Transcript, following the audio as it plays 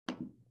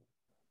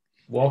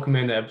Welcome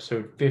into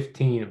episode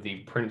 15 of the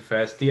Print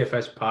Fest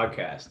DFS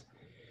podcast.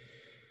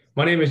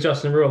 My name is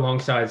Justin Rue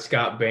alongside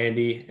Scott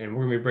Bandy, and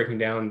we're going to be breaking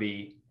down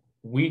the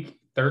week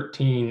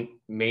 13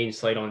 main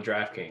slate on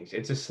DraftKings.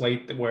 It's a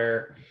slate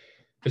where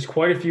there's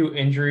quite a few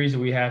injuries that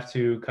we have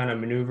to kind of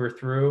maneuver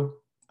through.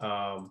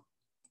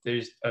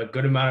 There's a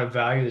good amount of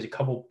value. There's a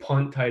couple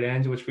punt tight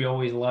ends, which we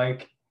always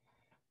like.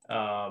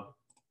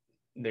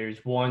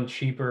 There's one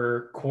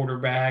cheaper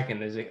quarterback,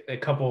 and there's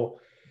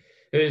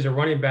a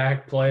running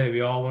back play that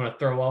we all want to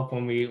throw up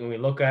when we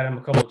look at him.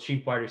 A couple of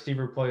cheap wide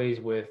receiver plays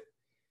with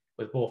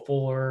Will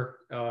Fuller,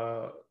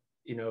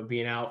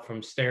 being out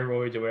from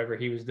steroids or whatever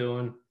he was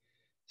doing.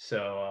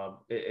 So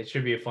it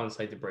should be a fun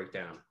slate to break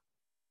down.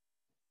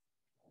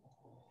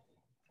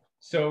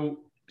 So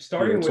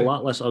starting it's with a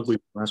lot less ugly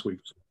than last week.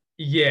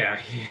 Yeah,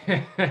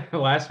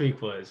 last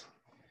week was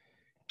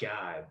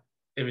God.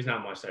 It was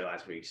not much there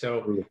last week.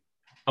 So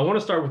I want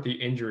to start with the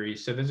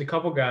injuries. So there's a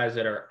couple guys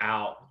that are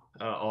out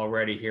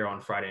already here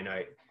on Friday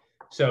night.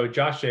 So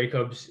Josh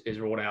Jacobs is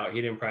ruled out.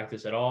 He didn't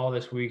practice at all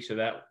this week. So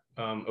that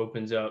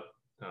opens up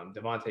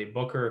Devontae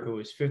Booker, who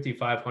is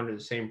 $5,500,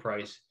 the same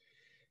price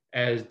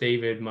as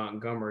David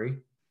Montgomery.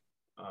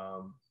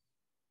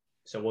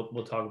 So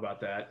we'll talk about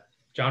that.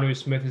 Jonnu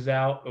Smith is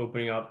out,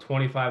 opening up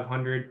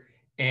 2,500.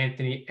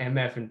 Anthony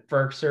MF and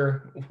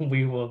Ferkser,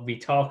 we will be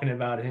talking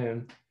about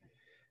him.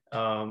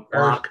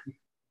 Irv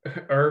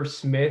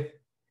Smith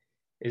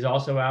is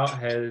also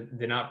out,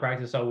 did not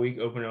practice all week,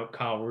 opening up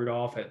Kyle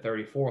Rudolph at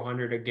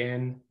 3,400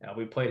 again.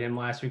 We played him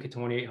last week at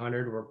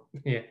 2,800.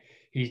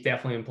 He's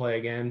definitely in play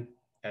again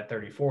at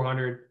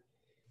 3,400.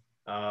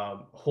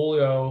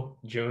 Julio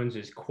Jones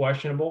is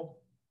questionable.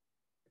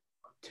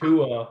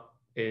 Tua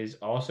is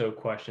also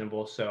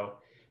questionable. So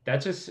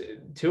that's just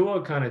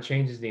Tua kind of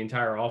changes the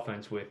entire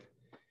offense with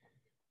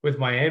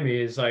Miami.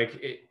 Is like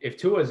if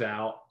Tua's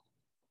out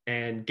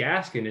and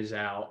Gaskin is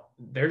out,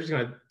 they're just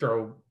going to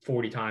throw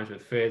 40 times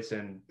with Fitz,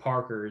 and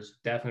Parker's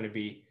definitely to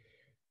be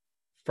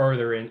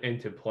further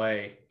into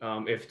play.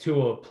 If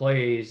Tua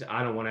plays,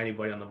 I don't want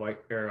anybody on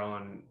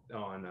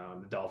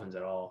the Dolphins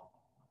at all.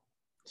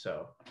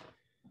 So.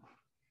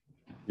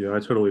 Yeah, I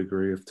totally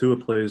agree. If Tua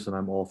plays, then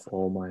I'm off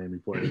all Miami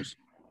players.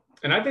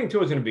 And I think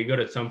Tua's going to be good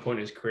at some point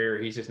in his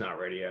career. He's just not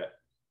ready yet.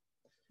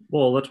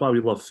 Well, that's why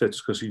we love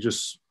Fitz, because he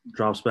just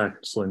drops back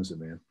and slings it,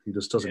 man. He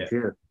just doesn't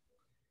care.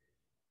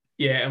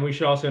 Yeah, and we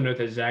should also note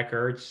that Zach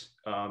Ertz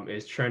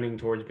is trending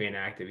towards being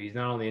active. He's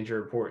not on the injury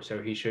report, so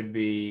he should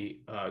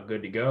be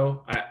good to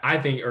go. I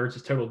think Ertz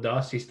is total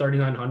dust. He's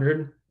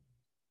 3,900.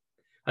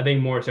 I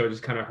think more so it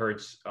just kind of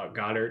hurts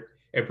Goddard.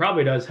 It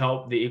probably does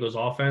help the Eagles'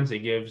 offense. It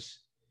gives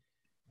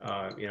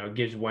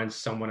Wentz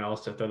someone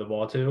else to throw the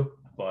ball to,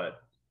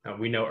 but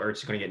we know Ertz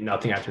is going to get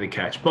nothing after the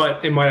catch.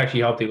 But it might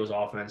actually help the Eagles'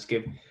 offense,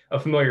 give a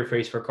familiar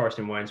face for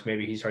Carson Wentz.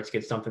 Maybe he starts to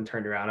get something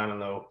turned around. I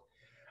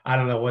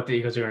don't know what the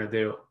Eagles are going to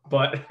do,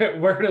 but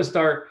we're going to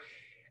start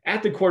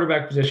at the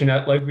quarterback position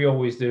like we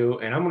always do.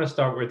 And I'm going to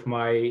start with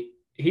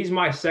he's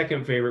my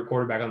second favorite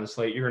quarterback on the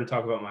slate. You're going to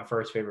talk about my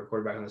first favorite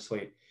quarterback on the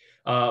slate.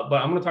 But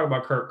I'm going to talk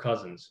about Kirk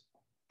Cousins.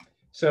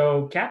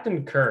 So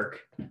Captain Kirk,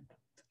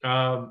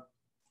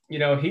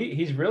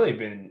 he's really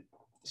been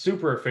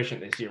super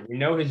efficient this year. We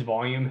know his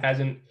volume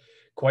hasn't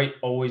quite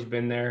always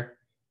been there,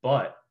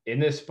 but in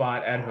this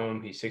spot at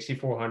home, he's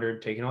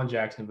 6,400 taking on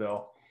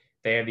Jacksonville.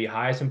 They have the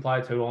highest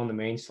implied total on the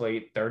main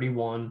slate,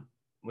 31,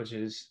 which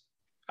is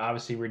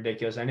obviously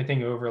ridiculous.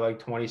 Anything over like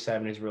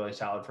 27 is really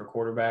solid for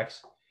quarterbacks.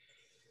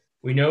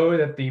 We know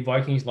that the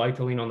Vikings like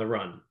to lean on the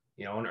run.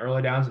 On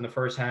early downs in the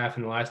first half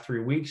in the last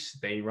 3 weeks,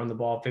 they run the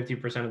ball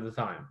 50% of the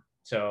time.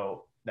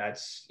 So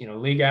that's,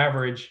 league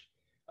average.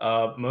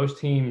 Most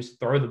teams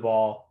throw the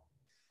ball,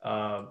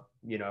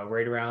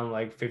 right around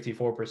like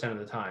 54% of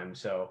the time.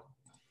 So,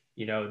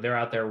 they're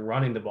out there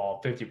running the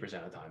ball 50%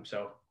 of the time.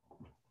 So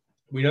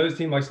we know this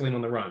team likes to lean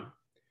on the run.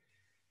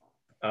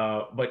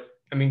 But,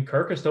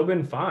 Kirk has still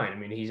been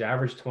fine. He's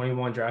averaged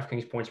 21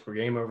 DraftKings points per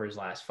game over his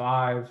last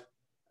 5.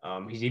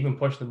 He's even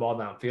pushed the ball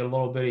downfield a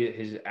little bit.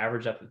 His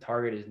average at the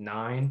target is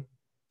 9.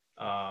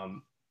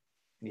 And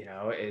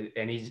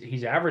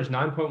he's averaged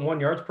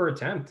 9.1 yards per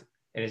attempt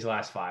in his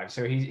last 5.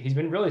 So he's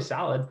been really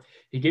solid.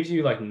 He gives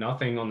you like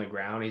nothing on the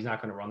ground. He's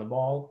not going to run the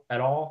ball at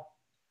all.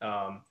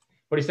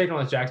 But he's taking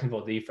on this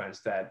Jacksonville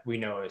defense that we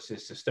know is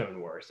just a stone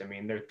worst.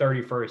 They're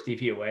 31st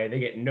DVOA. They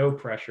get no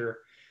pressure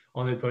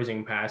on the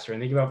opposing passer,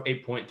 and they give up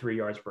 8.3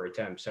 yards per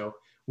attempt. So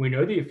we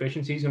know the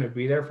efficiency is going to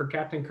be there for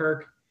Captain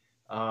Kirk.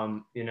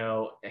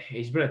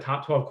 He's been a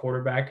top 12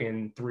 quarterback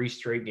in 3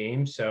 straight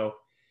games. So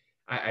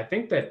I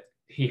think that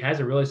he has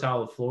a really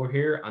solid floor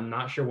here. I'm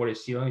not sure what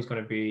his ceiling is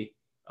going to be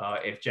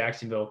if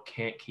Jacksonville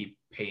can't keep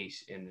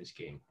pace in this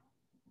game.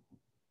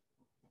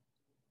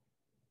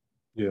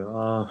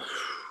 Yeah,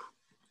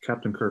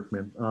 Captain Kirk,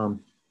 man.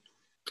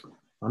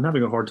 I'm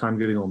having a hard time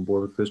getting on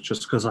board with this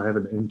just because I have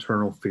an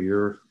internal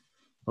fear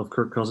of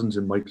Kirk Cousins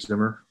and Mike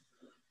Zimmer.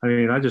 I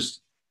know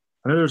there's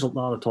a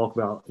lot of talk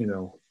about,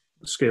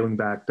 scaling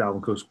back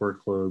Dalvin Cook's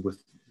workload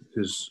with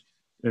his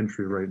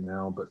injury right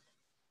now, but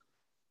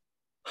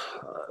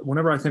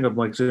Whenever I think of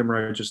Mike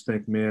Zimmer, I just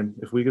think, man,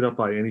 if we get up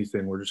by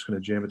anything, we're just going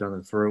to jam it down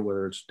their throat,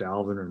 whether it's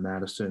Dalvin or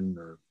Madison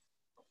or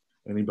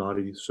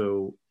anybody.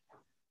 So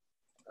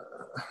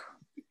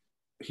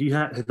he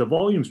had the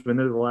volume's been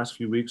there the last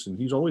few weeks, and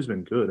he's always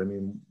been good. I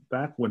mean,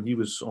 back when he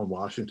was on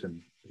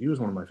Washington, he was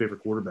one of my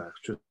favorite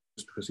quarterbacks just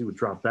because he would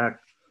drop back,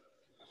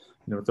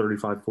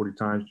 35, 40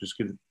 times, just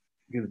get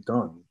it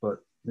done. But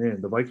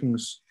man, the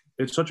Vikings,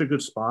 it's such a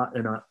good spot,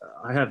 and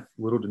I have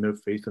little to no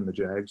faith in the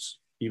Jags,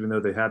 even though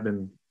they have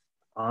been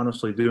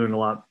honestly doing a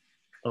lot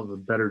of a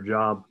better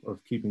job of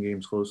keeping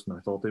games close than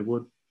I thought they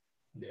would.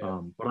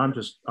 Yeah. But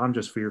I'm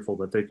just fearful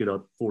that they get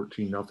up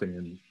 14-0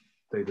 and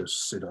they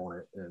just sit on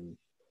it. And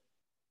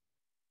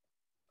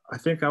I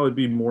think I would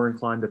be more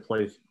inclined to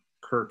play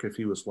Kirk if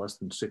he was less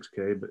than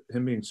 6K, but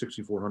him being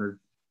 6,400,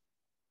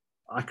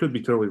 I could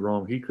be totally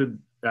wrong. He could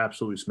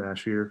absolutely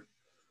smash here.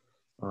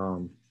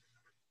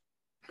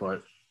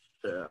 But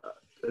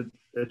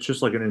it's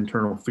just like an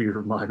internal fear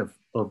of mine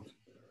of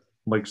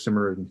Mike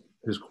Zimmer and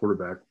his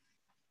quarterback.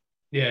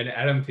 Yeah, and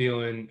Adam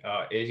Thielen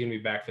is going to be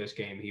back for this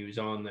game. He was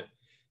on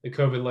the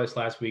COVID list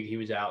last week. He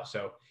was out.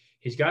 So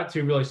he's got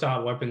two really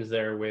solid weapons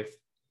there with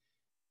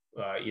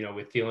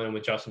Thielen and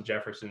with Justin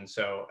Jefferson.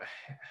 So,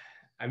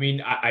 I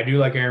mean, I do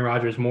like Aaron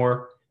Rodgers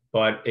more,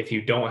 but if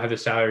you don't have the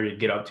salary to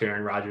get up to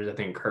Aaron Rodgers, I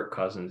think Kirk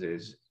Cousins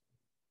is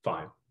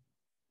fine.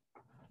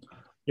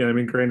 Yeah, I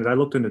mean, granted, I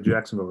looked into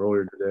Jacksonville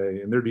earlier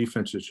today, and their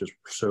defense is just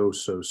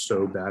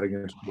so bad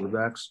against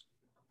quarterbacks.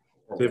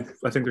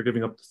 I think they're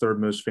giving up the third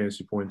most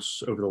fantasy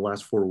points over the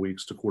last 4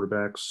 weeks to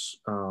quarterbacks,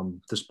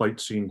 despite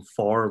seeing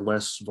far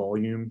less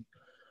volume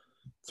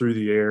through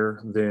the air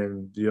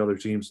than the other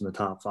teams in the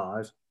top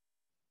five.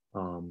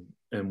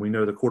 And we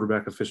know the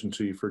quarterback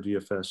efficiency for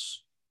DFS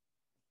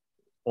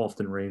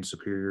often reigns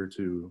superior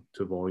to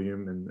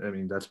volume. And, I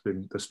mean, that's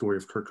been the story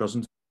of Kirk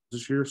Cousins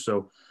this year.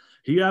 So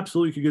he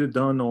absolutely could get it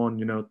done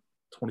on,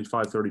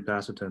 25, 30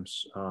 pass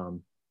attempts.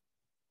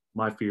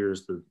 My fear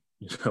is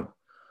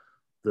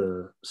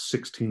the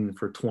 16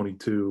 for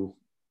 22,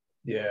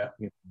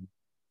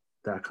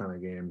 that kind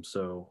of game.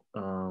 So,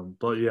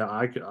 but yeah,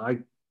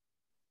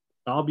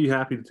 I'll be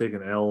happy to take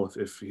an L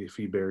if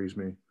he buries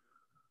me.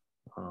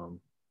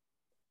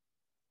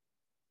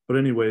 But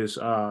anyways,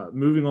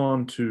 moving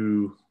on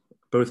to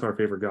both our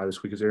favorite guy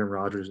this week is Aaron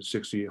Rodgers at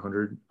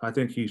 6,800. I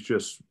think he's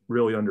just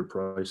really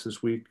underpriced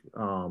this week.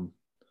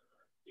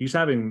 He's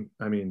having,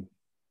 I mean,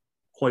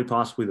 quite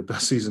possibly the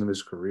best season of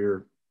his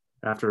career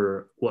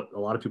after what a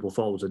lot of people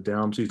thought was a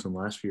down season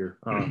last year.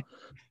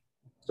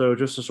 So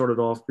just to start it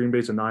off, Green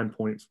Bay's a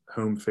 9-point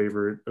home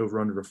favorite, over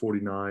under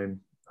 49.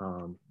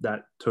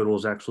 That total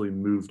has actually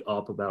moved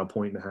up about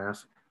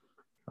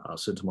 1.5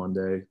 since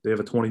Monday. They have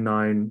a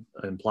 29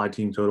 implied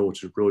team total,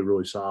 which is really,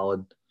 really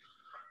solid.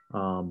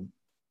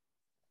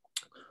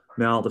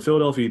 Now, the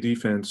Philadelphia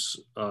defense,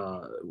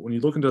 when you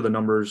look into the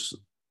numbers,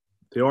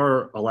 they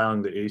are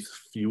allowing the 8th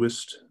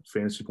fewest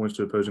fantasy points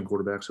to opposing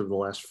quarterbacks over the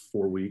last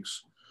 4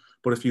 weeks.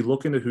 But if you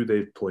look into who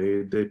they've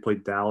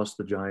played Dallas,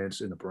 the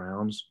Giants, and the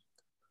Browns.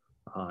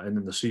 And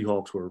then the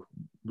Seahawks, where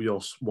we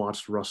all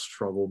watched Russ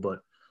struggle. But,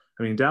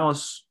 I mean,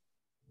 Dallas,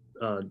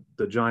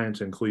 the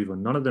Giants, and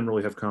Cleveland, none of them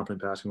really have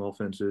competent passing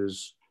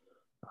offenses.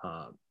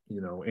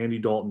 Andy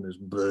Dalton is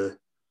bleh.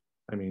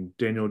 I mean,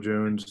 Daniel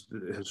Jones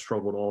has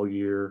struggled all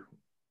year.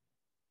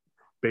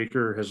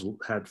 Baker has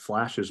had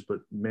flashes,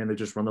 but, man, they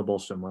just run the ball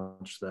so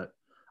much that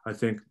I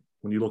think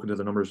when you look into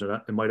the numbers,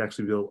 it might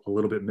actually be a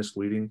little bit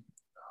misleading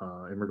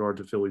in regard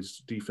to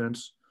Philly's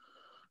defense.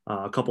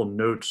 A couple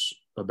notes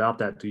about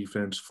that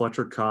defense.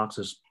 Fletcher Cox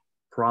is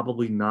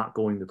probably not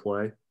going to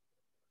play.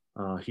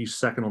 He's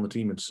second on the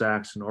team in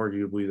sacks and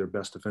arguably their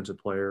best defensive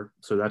player.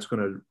 So that's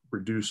going to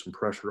reduce some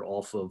pressure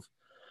off of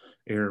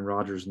Aaron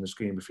Rodgers in this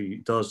game if he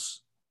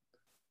does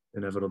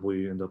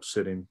inevitably end up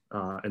sitting.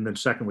 And then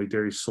secondly,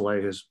 Darius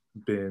Slay has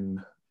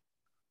been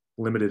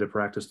limited at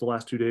practice the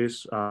last 2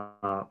 days.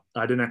 I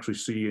didn't actually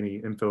see any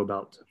info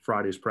about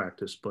Friday's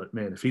practice, but,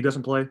 man, if he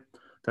doesn't play,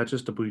 that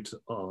just depletes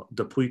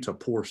a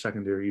poor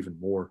secondary even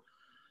more.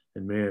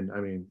 And, man,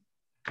 I mean,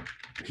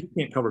 he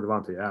can't cover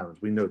Davante Adams.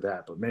 We know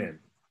that. But, man,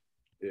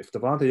 if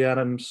Davante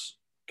Adams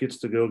gets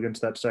to go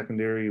against that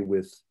secondary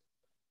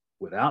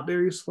without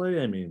Darius Slay,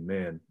 I mean,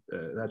 man,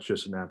 that's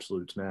just an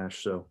absolute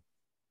smash. So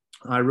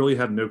I really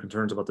have no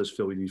concerns about this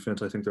Philly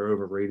defense. I think they're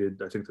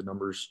overrated. I think the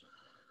numbers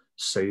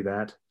say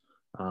that.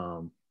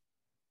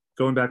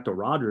 Going back to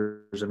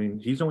Rodgers, I mean,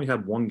 he's only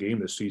had one game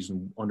this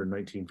season under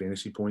 19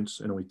 fantasy points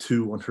and only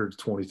 2 under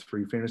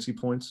 23 fantasy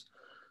points.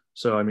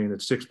 So, I mean,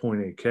 it's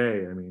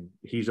 6.8K. I mean,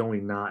 he's only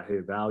not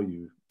hit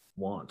value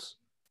once.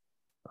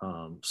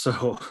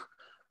 So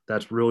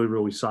that's really,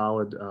 really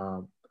solid.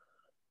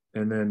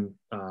 And then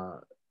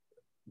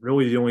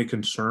really the only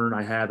concern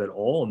I have at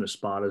all in this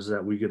spot is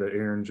that we get an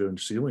Aaron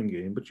Jones ceiling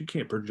game, but you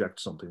can't project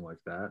something like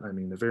that. I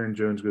mean, if Aaron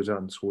Jones goes out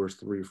and scores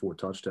 3 or 4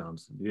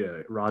 touchdowns,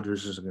 yeah,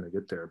 Rodgers isn't going to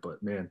get there.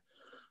 But, man,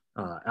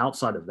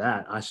 outside of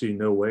that, I see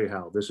no way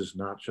how this is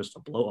not just a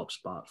blow-up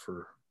spot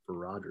for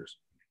Rodgers.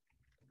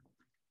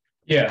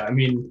 Yeah, I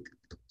mean,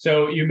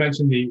 So you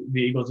mentioned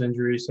the Eagles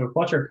injury. So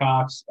Fletcher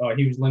Cox,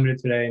 he was limited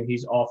today and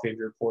he's off the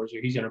injury report, so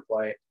he's going to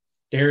play.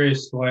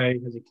 Darius Slay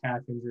has a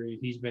calf injury.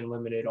 He's been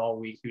limited all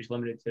week. He was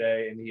limited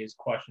today and he is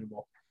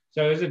questionable.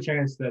 So there's a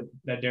chance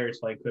that Darius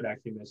Slay could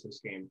actually miss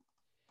this game.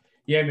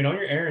 Yeah, I mean, on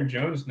your Aaron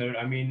Jones note,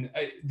 I mean,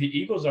 the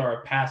Eagles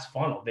are a pass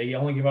funnel. They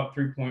only give up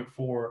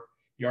 3.4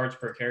 yards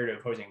per carry to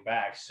opposing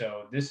backs.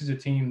 So this is a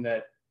team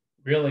that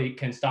really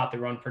can stop the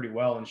run pretty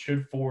well and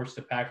should force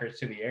the Packers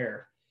to the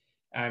air.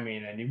 I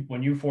mean, and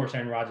when you force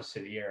Aaron Rodgers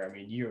to the air, I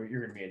mean, you're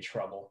going to be in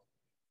trouble.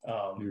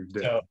 You're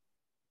dead. So,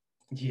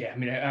 yeah, I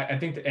mean, I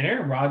think and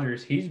Aaron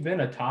Rodgers, he's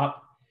been a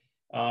top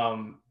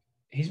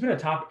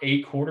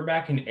 8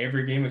 quarterback in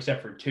every game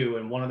except for 2,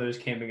 and one of those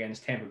came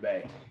against Tampa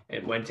Bay.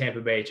 And when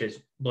Tampa Bay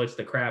just blitzed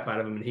the crap out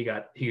of him, and he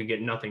could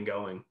get nothing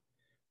going.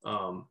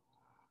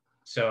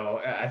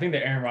 So I think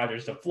that Aaron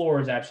Rodgers, the floor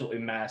is absolutely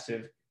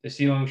massive. The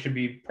ceiling should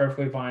be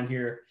perfectly fine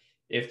here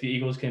if the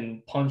Eagles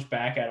can punch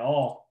back at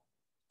all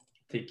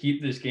to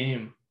keep this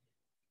game,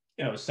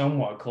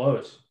 somewhat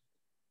close.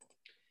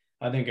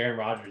 I think Aaron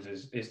Rodgers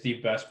is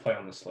the best play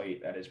on the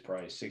slate at his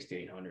price,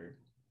 6,800.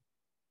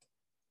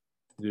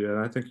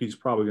 Yeah, I think he's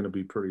probably going to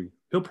be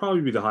he'll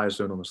probably be the highest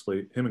owned on the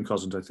slate. Him and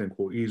Cousins, I think,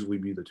 will easily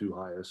be the 2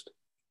 highest.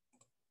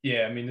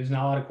 Yeah, I mean, there's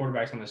not a lot of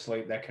quarterbacks on the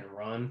slate that can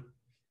run.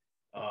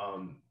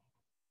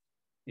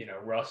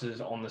 Russ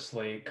is on the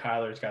slate.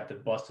 Kyler's got the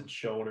busted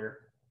shoulder.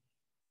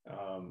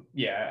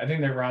 I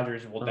think that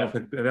Rodgers will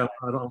definitely. I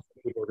don't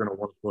think people are going to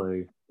want to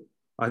play.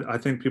 I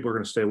think people are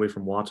going to stay away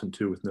from Watson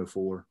too with no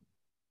 4.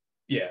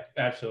 Yeah,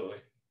 absolutely.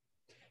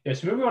 Yeah,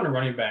 so moving on to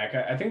running back,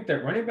 I think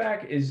that running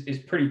back is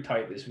pretty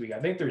tight this week. I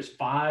think there's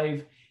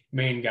 5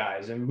 main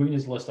guys, and we can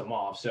just list them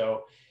off.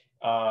 So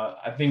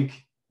I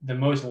think the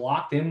most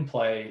locked in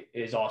play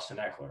is Austin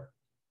Ekeler.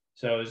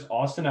 So it's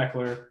Austin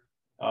Ekeler,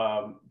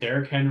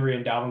 Derrick Henry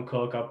and Dalvin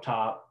Cook up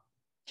top,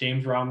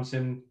 James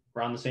Robinson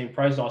around the same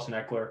price as Austin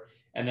Ekeler,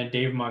 and then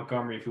David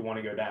Montgomery if you want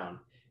to go down.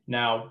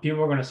 Now,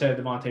 people are going to say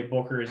Devontae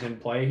Booker is in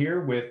play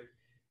here with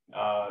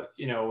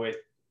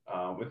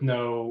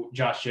no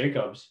Josh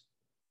Jacobs.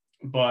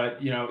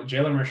 But,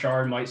 Jalen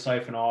Richard might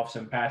siphon off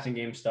some passing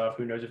game stuff.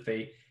 Who knows if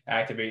they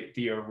activate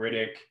Theo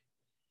Riddick.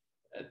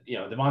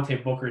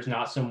 Devontae Booker is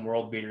not some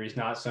world beater. He's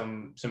not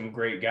some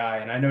great guy.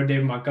 And I know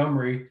David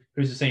Montgomery,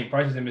 who's the same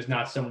price as him, is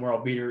not some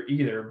world beater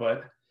either.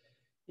 But,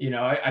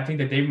 I think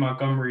that David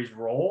Montgomery's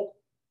role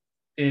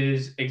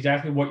is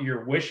exactly what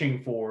you're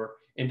wishing for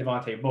in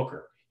Devontae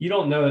Booker. You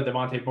don't know that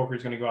Devontae Booker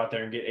is going to go out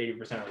there and get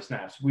 80% of the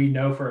snaps. We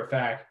know for a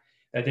fact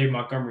that David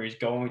Montgomery is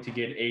going to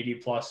get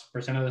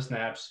 80+% of the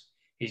snaps.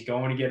 He's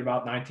going to get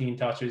about 19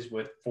 touches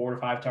with 4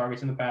 to 5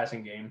 targets in the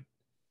passing game.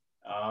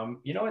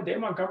 And David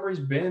Montgomery's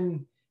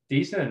been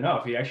decent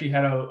enough. He actually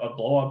had a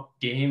blow-up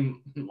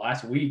game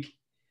last week,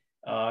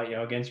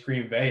 against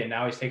Green Bay, and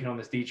now he's taking on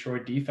this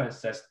Detroit defense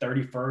that's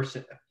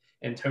 31st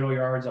in total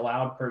yards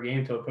allowed per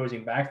game to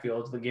opposing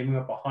backfields. They're giving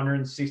up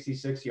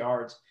 166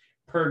 yards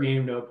per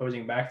game to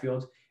opposing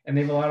backfields, and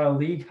they've allowed a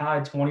league-high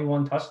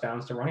 21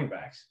 touchdowns to running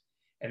backs.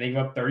 And they give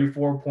up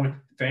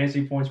 34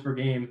 fantasy points per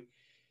game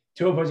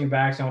to opposing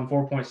backs on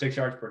 4.6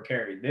 yards per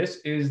carry. This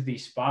is the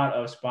spot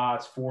of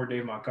spots for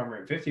Dave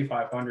Montgomery at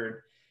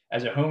 5,500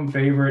 as a home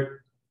favorite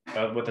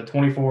with a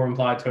 24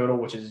 implied total,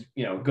 which is,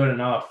 good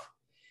enough.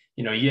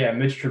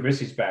 Mitch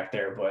Trubisky's back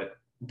there, but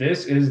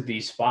this is the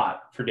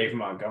spot for David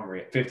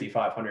Montgomery at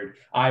 5,500.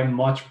 I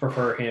much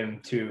prefer him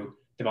to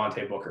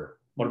Devontae Booker.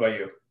 What about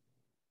you?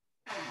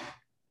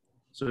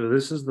 So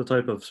this is the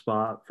type of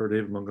spot for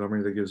David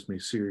Montgomery that gives me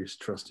serious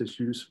trust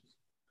issues.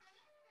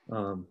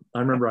 I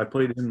remember I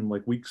played him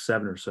like week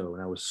 7 or so,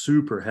 and I was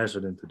super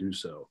hesitant to do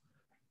so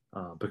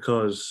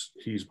because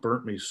he's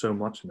burnt me so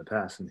much in the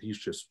past, and he's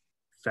just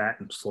fat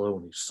and slow,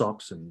 and he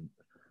sucks. And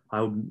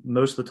I would,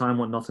 most of the time,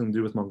 want nothing to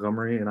do with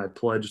Montgomery, and I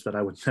pledged that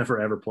I would never,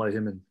 ever play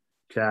him in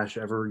cash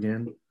ever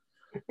again.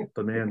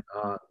 But, man,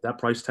 that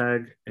price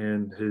tag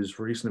and his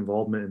recent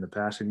involvement in the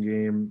passing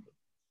game,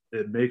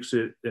 it makes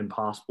it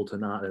impossible to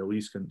not at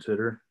least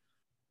consider.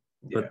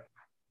 Yeah. But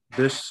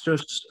this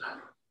just –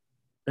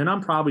 and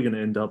I'm probably going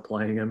to end up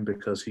playing him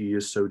because he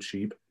is so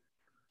cheap.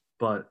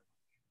 But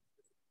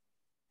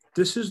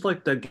this is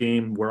like that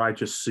game where I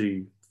just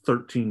see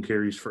 13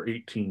 carries for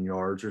 18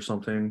 yards or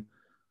something.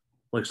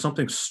 Like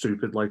something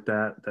stupid like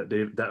that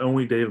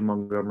only David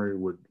Montgomery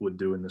would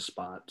do in this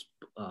spot.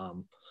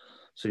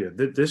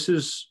 This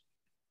is –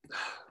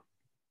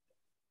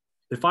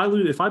 if I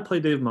play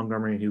David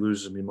Montgomery and he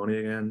loses me money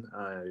again,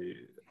 I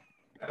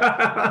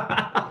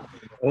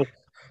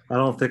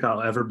don't think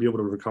I'll ever be able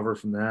to recover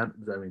from that.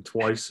 I mean,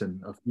 twice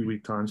in a few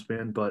week time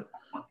span. But,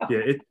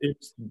 yeah,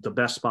 it's the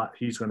best spot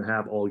he's going to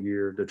have all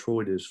year.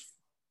 Detroit is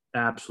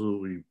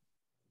absolutely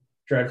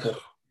dreadful.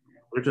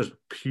 They're just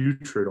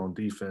putrid on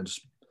defense.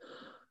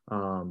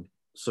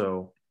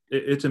 So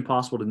it's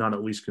impossible to not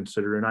at least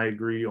consider. And I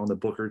agree on the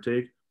Booker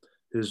take.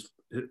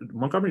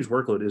 Montgomery's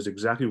workload is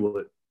exactly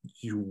what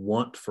you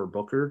want for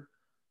Booker.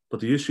 But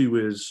the issue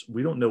is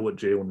we don't know what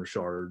Jalen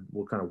Richard,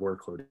 what kind of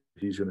workload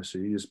he's going to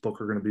see. Is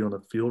Booker going to be on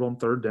the field on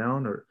 3rd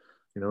down, or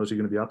is he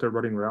going to be out there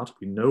running routes?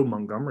 We know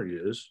Montgomery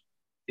is.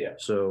 Yeah.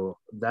 So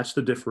that's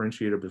the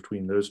differentiator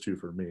between those two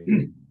for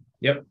me.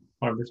 Yep,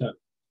 100%.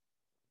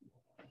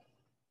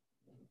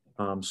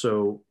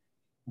 So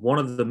one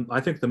of the,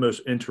 I think the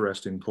most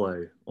interesting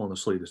play on the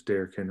slate is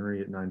Derrick Henry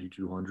at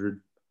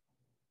 9,200.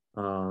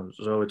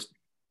 So it's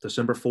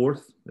December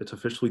 4th. It's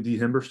officially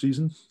D-Hember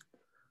season,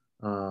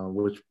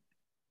 which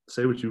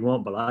say what you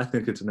want, but I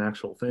think it's an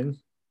actual thing.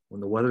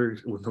 When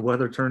the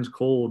weather turns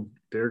cold,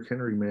 Derrick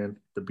Henry, man,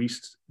 the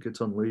beast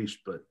gets unleashed.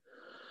 But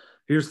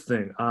here's the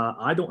thing: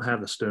 I don't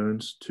have the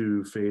stones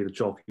to fade a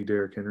chalky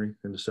Derrick Henry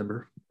in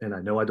December, and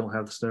I know I don't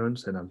have the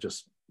stones, and I'm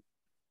just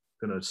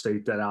gonna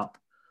state that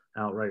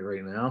outright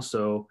right now.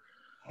 So,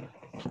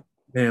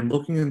 and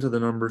looking into the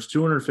numbers,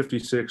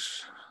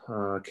 256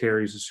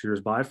 carries this year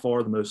is by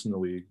far the most in the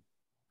league.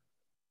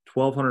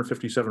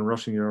 1,257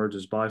 rushing yards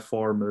is by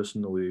far most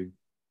in the league.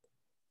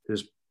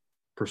 His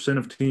percent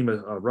of team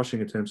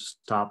rushing attempts is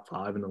top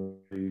 5 in the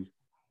league.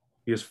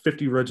 He has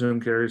 50 red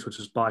zone carries, which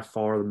is by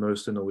far the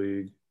most in the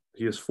league.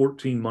 He has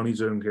 14 money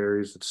zone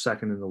carries. It's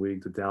second in the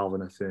league to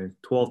Dalvin, I think.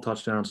 12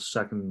 touchdowns,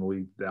 second in the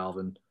league to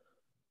Dalvin.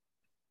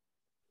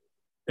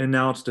 And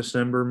now it's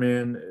December,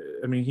 man.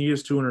 I mean, he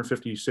has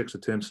 256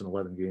 attempts in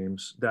 11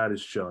 games. That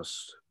is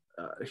just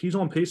he's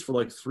on pace for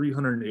like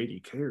 380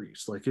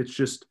 carries. Like, it's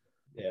just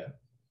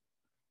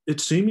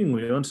it's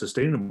seemingly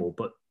unsustainable.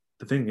 But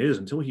the thing is,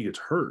 until he gets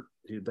hurt,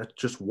 that's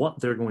just what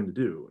they're going to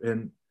do.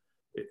 And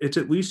it's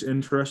at least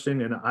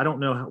interesting. And I don't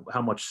know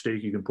how much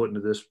stake you can put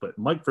into this, but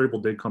Mike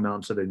Vrabel did come out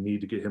and said they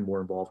need to get him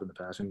more involved in the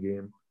passing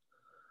game.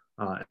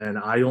 And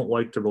I don't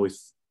like to really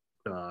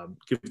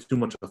give too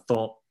much of a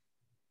thought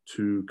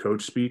to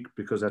coach speak,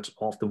 because that's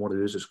often what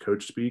it is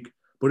coach speak,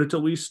 but it's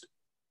at least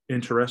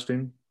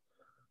interesting.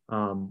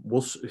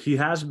 He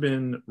has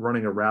been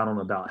running a route on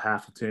about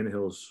half of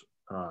Tannehill's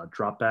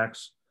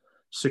dropbacks,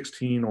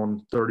 16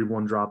 on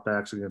 31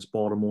 dropbacks against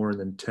Baltimore, and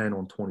then 10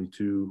 on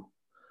 22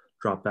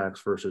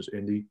 dropbacks versus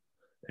Indy.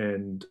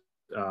 And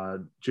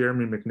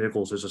Jeremy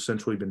McNichols has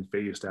essentially been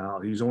phased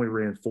out. He's only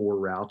ran 4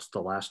 routes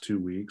the last 2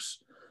 weeks.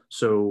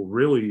 So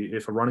really,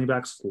 if a running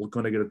back's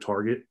going to get a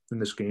target in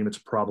this game, it's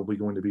probably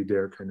going to be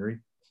Derrick Henry.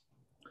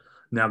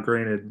 Now,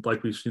 granted,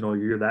 like we've seen all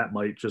year, that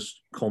might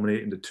just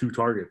culminate into 2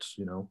 targets,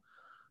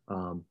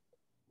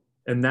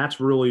 and that's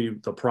really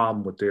the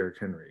problem with Derrick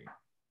Henry.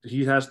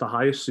 He has the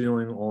highest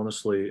ceiling on the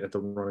slate at the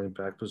running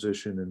back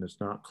position, and it's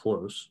not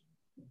close.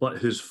 But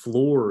his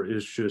floor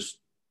is just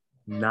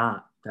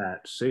not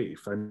that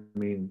safe. I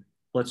mean,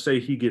 let's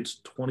say he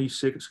gets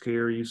 26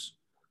 carries,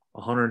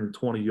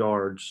 120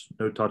 yards,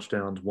 no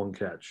touchdowns, 1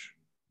 catch.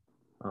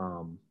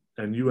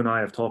 And you and I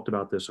have talked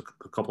about this a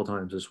couple of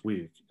times this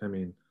week. I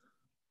mean,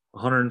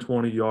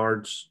 120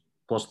 yards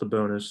plus the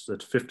bonus,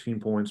 that's 15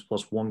 points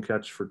plus 1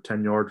 catch for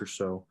 10 yards or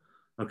so.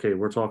 Okay,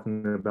 we're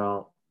talking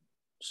about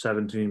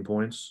 17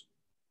 points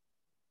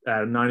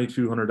at a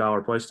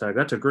 $9,200 price tag.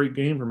 That's a great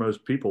game for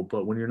most people,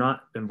 but when you're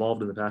not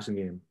involved in the passing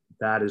game,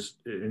 that is,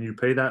 and you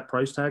pay that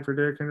price tag for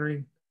Derrick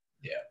Henry,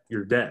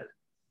 you're dead.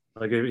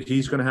 Like,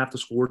 he's going to have to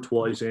score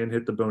twice and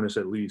hit the bonus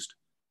at least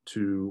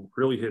to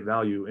really hit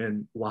value.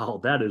 And while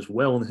that is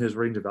well in his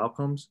range of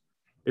outcomes,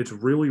 it's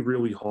really,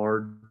 really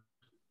hard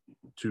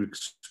to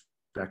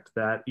expect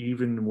that,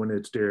 even when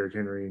it's Derrick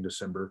Henry in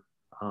December.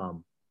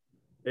 And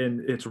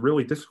it's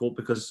really difficult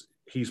because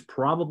he's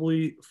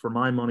probably, for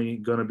my money,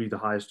 going to be the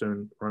highest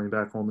owned running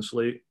back on the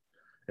slate.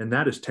 And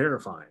that is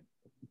terrifying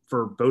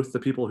for both the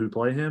people who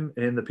play him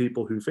and the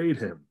people who fade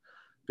him.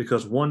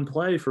 Because one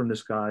play from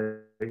this guy,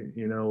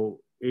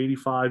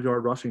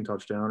 85-yard rushing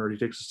touchdown, or he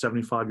takes a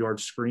 75-yard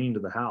screen to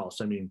the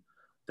house. I mean,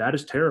 that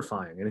is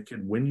terrifying, and it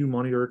can win you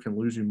money or it can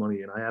lose you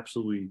money. And I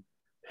absolutely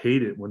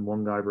hate it when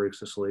one guy breaks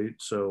the slate.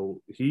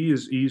 So he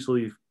is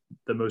easily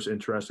the most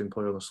interesting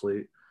player on the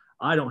slate.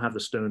 I don't have the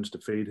stones to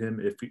fade him.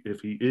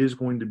 If he is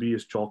going to be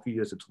as chalky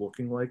as it's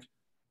looking like,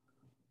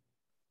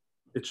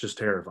 it's just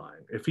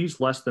terrifying. If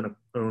he's less than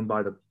owned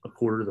by a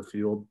quarter of the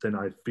field, then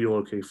I feel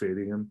okay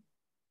fading him.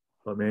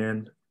 But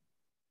man,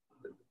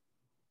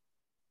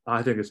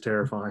 I think it's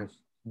terrifying.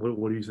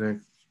 What do you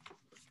think?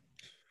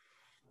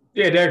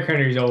 Yeah, Derrick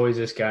Henry is always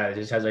this guy that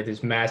just has like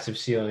this massive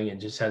ceiling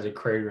and just has a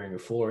cratering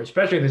of floor,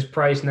 especially at this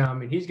price now. I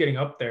mean, he's getting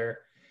up there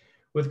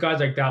with guys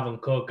like Dalvin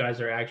Cook, guys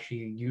that are actually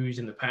used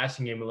in the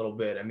passing game a little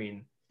bit. I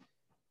mean,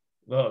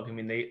 look,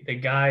 the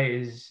guy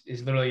is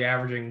literally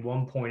averaging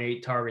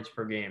 1.8 targets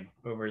per game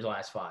over his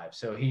last 5.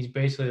 So he's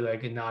basically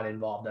like not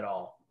involved at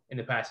all in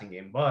the passing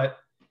game. But,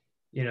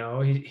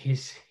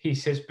 he's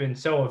just been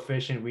so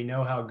efficient. We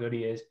know how good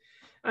he is.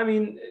 I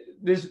mean,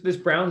 this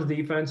Browns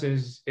defense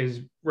is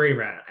right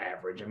around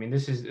average. I mean,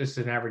 this is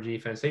an average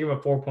defense. They give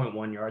up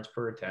 4.1 yards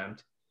per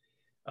attempt.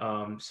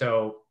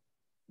 So,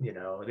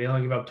 they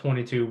only give up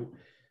 22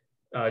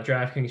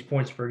 DraftKings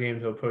points per game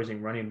to opposing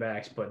running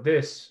backs. But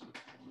this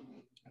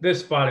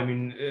spot, I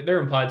mean, their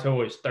implied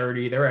total is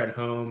 30. They're at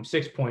home,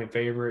 6-point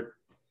favorite.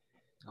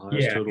 And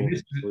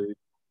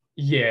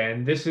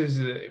this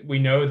is we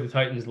know the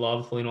Titans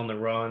love to lean on the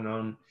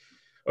run.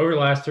 Over the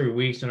last 3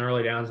 weeks and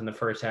early downs in the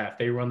first half,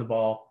 they run the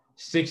ball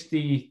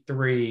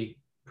 63%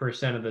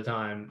 of the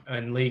time,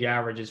 and league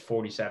average is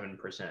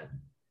 47%.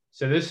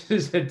 So this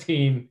is a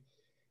team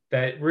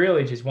that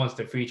really just wants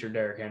to feature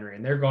Derrick Henry,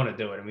 and they're going to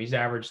do it. I mean, he's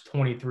averaged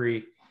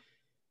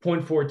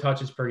 23.4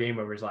 touches per game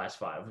over his last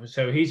 5.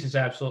 So he's just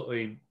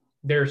absolutely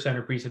their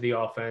centerpiece of the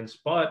offense.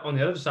 But on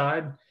the other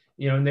side,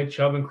 Nick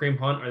Chubb and Kareem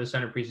Hunt are the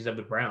centerpieces of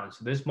the Browns.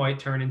 So this might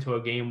turn into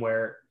a game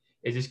where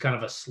it's just kind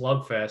of a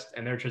slugfest,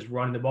 and they're just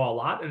running the ball a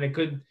lot, and it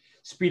could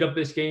speed up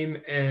this game,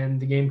 and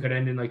the game could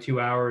end in like 2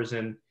 hours,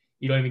 and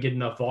you don't even get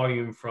enough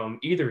volume from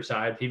either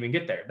side to even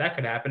get there. That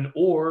could happen.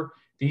 Or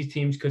these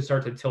teams could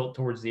start to tilt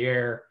towards the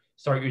air,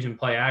 start using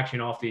play action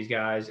off these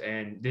guys,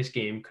 and this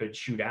game could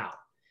shoot out.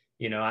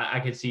 I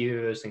could see either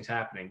of those things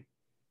happening.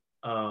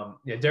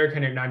 Derrick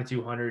Henry at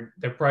 9,200,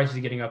 their price is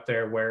getting up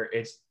there where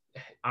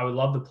I would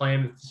love to play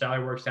him if the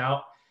salary works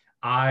out.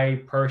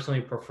 I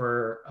personally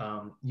prefer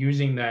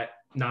using that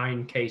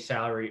 9K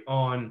salary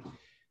on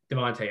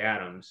Davante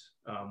Adams,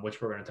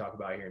 which we're going to talk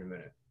about here in a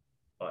minute.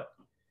 But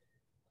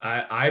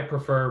I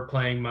prefer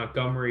playing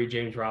Montgomery,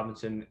 James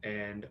Robinson,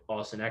 and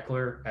Austin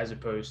Eckler as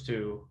opposed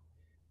to,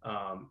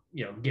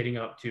 getting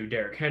up to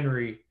Derrick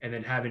Henry and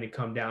then having to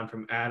come down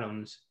from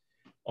Adams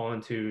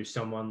onto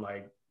someone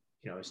like,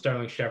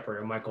 Sterling Shepard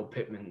or Michael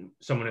Pittman,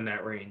 someone in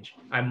that range.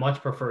 I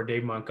much prefer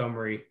Dave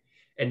Montgomery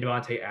and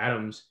Davante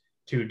Adams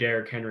to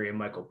Derrick Henry and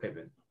Michael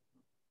Pittman.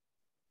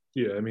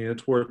 Yeah, I mean,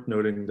 it's worth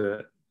noting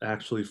that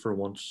actually for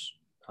once,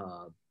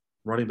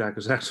 running back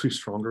is actually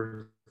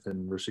stronger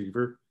than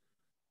receiver.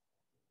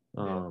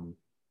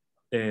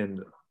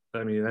 And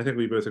I mean, I think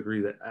we both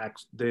agree that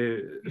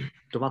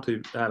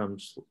Davante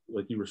Adams,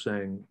 like you were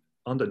saying,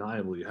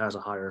 undeniably has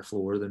a higher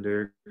floor than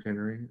Derrick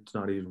Henry. It's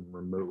not even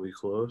remotely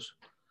close.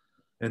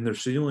 And their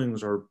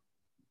ceilings are,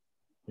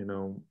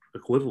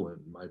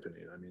 equivalent in my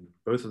opinion. I mean,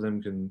 both of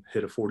them can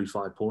hit a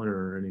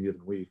 45-pointer any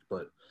given week,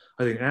 but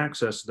I think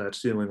access to that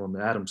ceiling on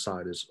the Adams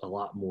side is a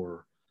lot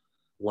more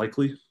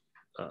likely.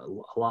 A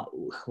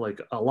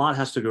lot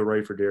has to go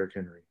right for Derrick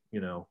Henry,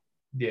 to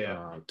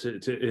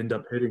end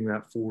up hitting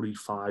that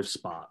 45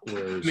 spot.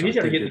 Whereas he's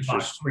got to get the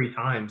box 3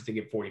 times to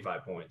get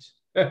 45 points.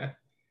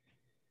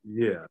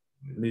 Yeah,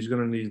 and he's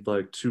going to need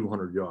like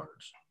 200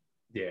 yards.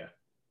 Yeah.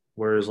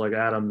 Whereas like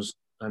Adams,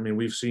 I mean,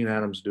 we've seen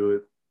Adams do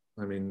it.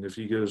 I mean, if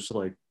he goes to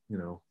like,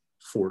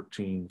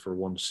 14 for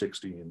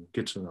 160 and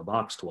gets in the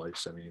box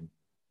twice, I mean.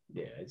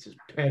 Yeah, it's just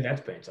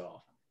that's pants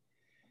off.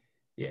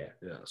 Yeah.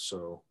 Yeah,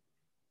 so.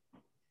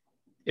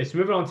 It's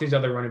moving on to these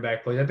other running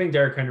back plays. I think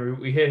Derrick Henry,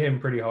 we hit him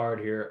pretty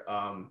hard here.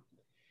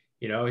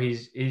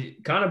 He's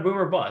kind of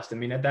boomer bust. I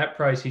mean, at that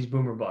price, he's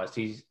boomer bust.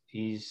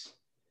 It's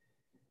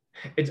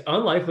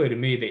unlikely to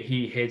me that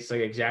he hits like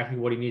exactly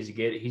what he needs to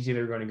get. He's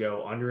either going to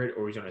go under it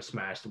or he's going to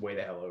smash the way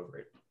the hell over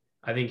it.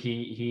 I think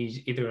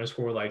he's either going to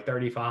score like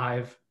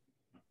 35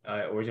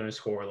 or he's going to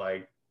score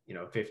like,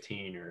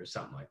 15 or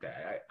something like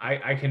that.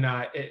 I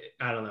cannot,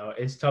 I don't know.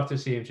 It's tough to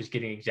see him just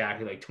getting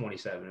exactly like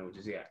 27,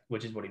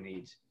 which is what he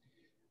needs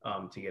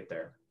to get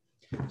there.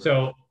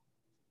 So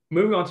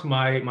moving on to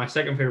my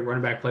second favorite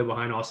running back play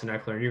behind Austin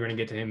Eckler, and you're going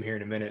to get to him here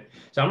in a minute.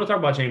 So I'm going to talk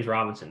about James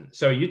Robinson.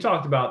 So you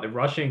talked about the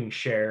rushing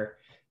share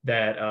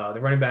that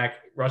the running back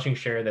rushing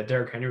share that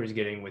Derrick Henry was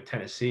getting with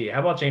Tennessee. How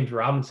about James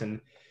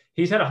Robinson?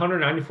 He's had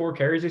 194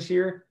 carries this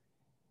year.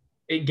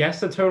 Guess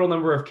the total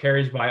number of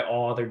carries by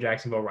all other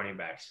Jacksonville running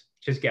backs.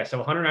 Just guess. So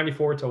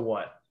 194 to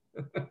what?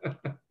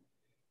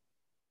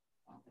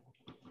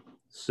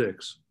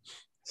 6.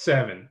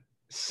 7.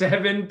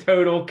 7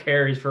 total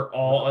carries for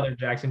all other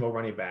Jacksonville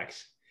running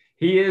backs.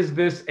 He is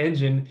this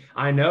engine.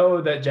 I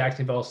know that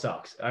Jacksonville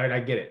sucks. All right, I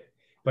get it.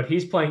 But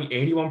he's playing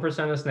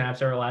 81% of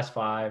snaps over the last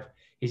 5.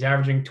 He's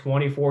averaging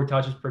 24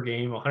 touches per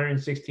game,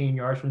 116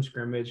 yards from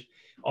scrimmage.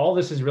 All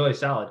this is really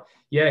solid.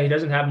 Yeah, he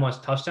doesn't have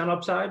much touchdown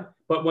upside,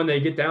 but when they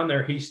get down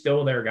there, he's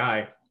still their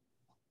guy.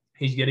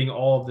 He's getting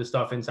all of the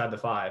stuff inside the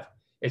 5.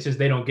 It's just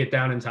they don't get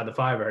down inside the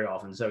 5 very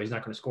often, so he's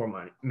not going to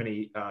score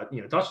many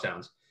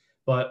touchdowns.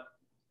 But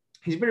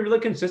he's been really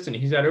consistent.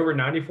 He's had over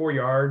 94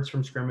 yards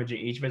from scrimmage in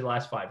each of his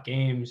last 5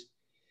 games.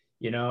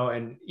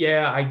 And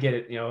yeah, I get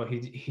it.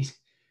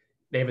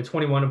 They have a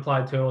 21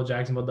 implied total.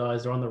 Jacksonville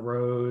does. They're on the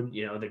road.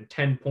 They're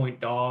 10-point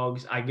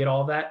dogs. I get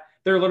all that.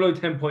 They're literally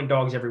 10-point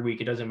dogs every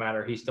week. It doesn't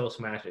matter. He still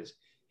smashes.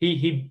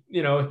 He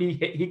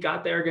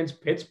got there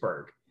against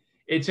Pittsburgh.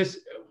 It's just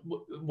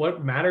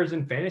what matters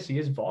in fantasy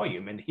is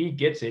volume, and he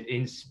gets it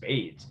in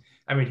spades.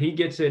 I mean, he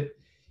gets it,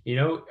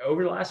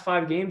 over the last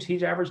 5 games,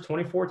 he's averaged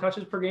 24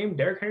 touches per game.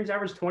 Derrick Henry's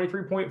averaged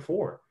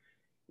 23.4.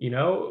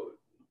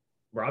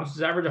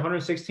 Robinson's averaged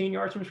 116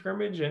 yards from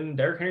scrimmage, and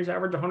Derrick Henry's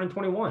averaged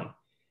 121.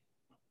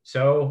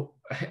 So,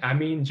 I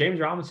mean,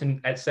 James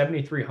Robinson at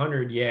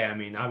 7,300, yeah, I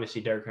mean,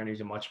 obviously Derrick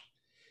Henry's a much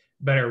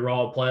better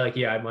raw play. Like,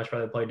 yeah, I'd much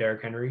rather play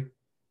Derrick Henry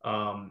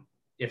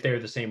if they're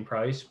the same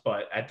price.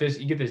 But at this,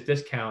 you get this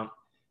discount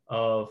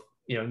of,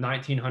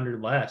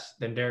 1,900 less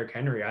than Derrick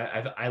Henry.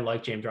 I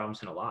like James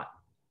Robinson a lot.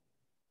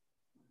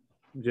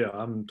 Yeah,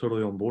 I'm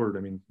totally on board. I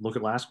mean, look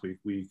at last week.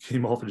 We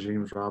came off of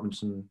James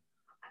Robinson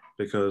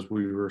because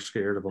we were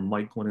scared of a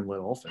Mike Glennon-led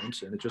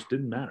offense, and it just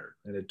didn't matter.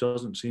 And it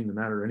doesn't seem to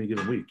matter any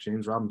given week.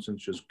 James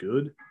Robinson's just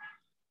good.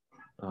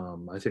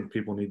 I think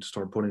people need to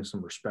start putting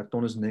some respect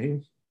on his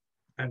name.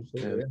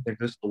 Absolutely. And I think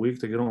this is the week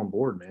to get on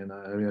board, man.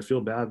 I mean, I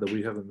feel bad that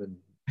we haven't been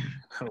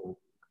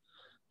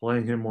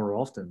playing him more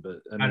often,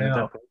 but I I mean, at know.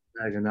 that price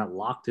tag and that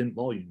locked in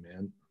volume,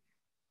 man.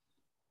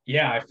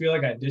 Yeah, I feel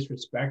like I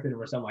disrespected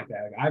him or something like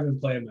that. Like, I haven't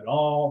played him at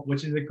all,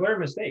 which is a clear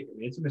mistake. I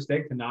mean, it's a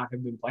mistake to not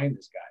have been playing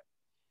this guy.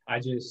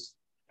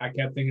 I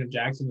kept thinking of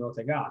Jacksonville. It's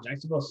like,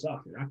 Jacksonville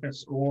sucks. They're not going to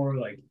score.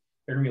 Like,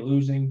 they're going to be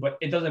losing. But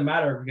it doesn't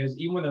matter because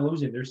even when they're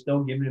losing, they're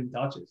still giving him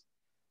touches.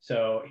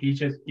 So he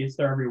just gets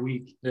there every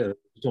week. Yeah,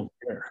 don't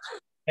care.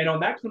 And on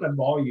that kind of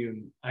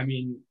volume, I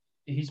mean,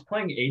 he's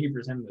playing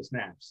 80% of the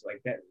snaps.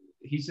 Like that,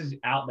 he's just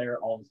out there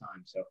all the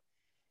time. So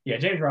yeah,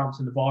 James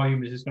Robinson, the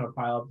volume is just going to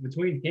pile up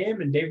between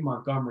him and David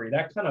Montgomery.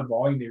 That kind of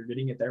volume that you're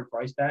getting at their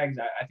price tags,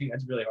 I think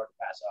that's really hard to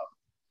pass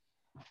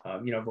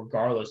up.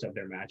 Regardless of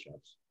their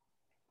matchups.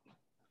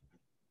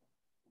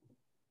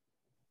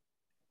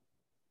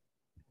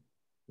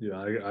 Yeah,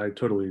 I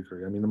totally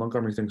agree. I mean, the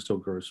Montgomery thing's still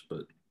gross,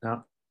 but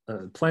now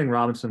playing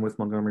Robinson with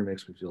Montgomery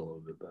makes me feel a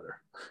little bit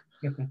better.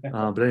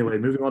 But anyway,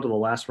 moving on to the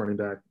last running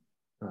back,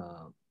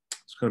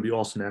 it's going to be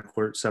Austin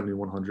Ekeler,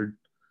 7,100.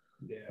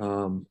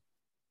 Yeah.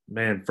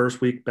 Man,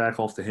 first week back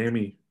off the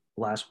hammy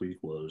last week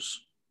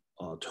was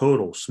a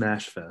total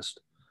smash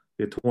fest.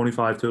 He had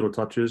 25 total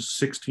touches,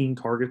 16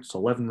 targets,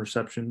 11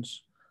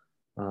 receptions.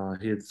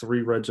 He had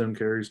 3 red zone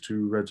carries,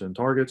 2 red zone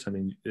targets. I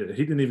mean, he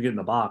didn't even get in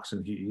the box,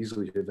 and he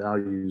easily hit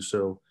value.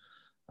 So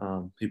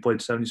he played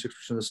 76%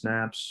 of the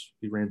snaps.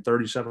 He ran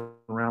 37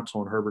 routes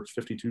on Herbert's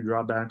 52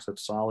 dropbacks.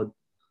 That's solid.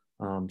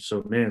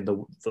 So, man,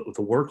 the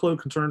workload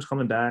concerns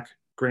coming back.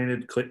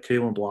 Granted,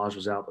 Kalen Balazs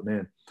was out, but,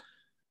 man,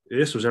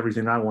 this was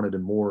everything I wanted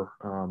and more.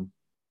 And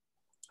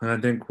I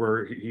think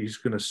he's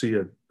going to see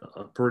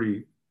a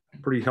pretty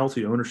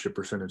healthy ownership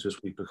percentage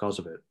this week because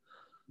of it.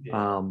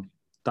 Yeah.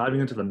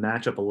 Diving into the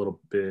matchup a little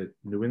bit,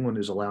 New England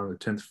is allowing the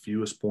 10th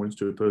fewest points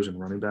to opposing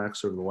running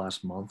backs over the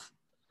last month,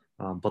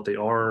 but they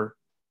are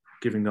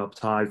giving up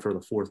tied for the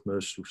 4th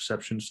most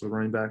receptions to the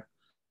running back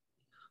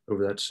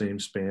over that same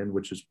span,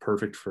 which is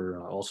perfect for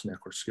Austin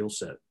Ekeler's skill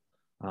set.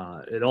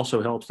 It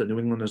also helps that New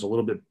England is a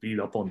little bit beat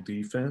up on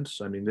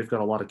defense. I mean, they've got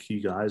a lot of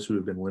key guys who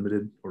have been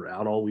limited or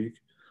out all week.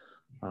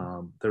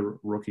 Their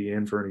rookie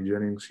Anfernee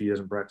Jennings, he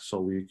hasn't practiced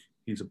all week.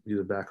 He's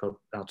a backup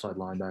outside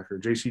linebacker.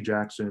 J.C.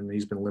 Jackson,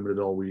 he's been limited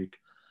all week.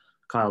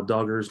 Kyle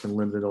Duggar's been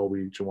limited all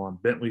week.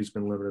 Juwan Bentley's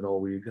been limited all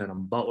week.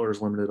 Adam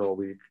Butler's limited all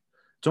week.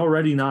 It's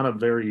already not a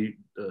very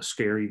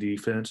scary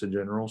defense in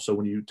general. So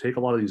when you take a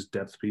lot of these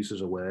depth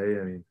pieces away,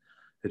 I mean,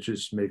 it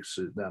just makes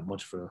it that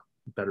much of a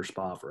better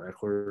spot for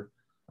Ekeler.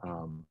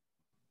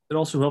 It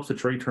also helps that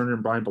Trey Turner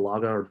and Brian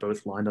Bulaga are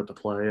both lined up to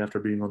play after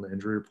being on the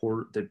injury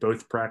report. They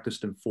both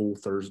practiced in full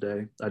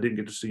Thursday. I didn't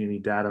get to see any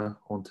data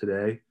on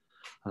today,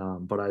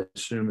 but I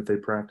assume if they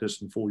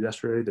practiced in full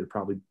yesterday, they're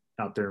probably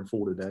out there in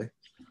full today.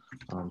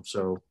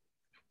 So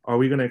are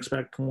we going to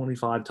expect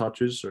 25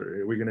 touches,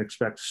 or are we going to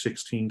expect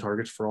 16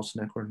 targets for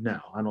Austin Ekeler?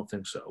 No, I don't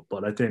think so.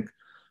 But I think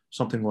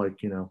something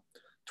like,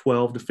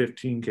 12 to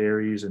 15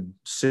 carries and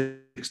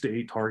 6 to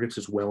 8 targets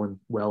is well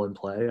in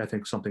play. I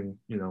think something,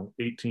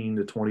 18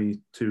 to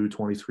 22,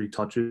 23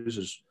 touches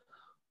is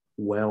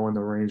well in the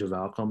range of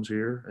outcomes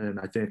here. And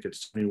I think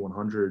it's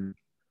 2,100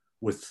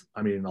 with,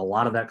 a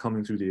lot of that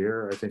coming through the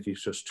air. I think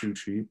he's just too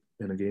cheap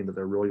in a game that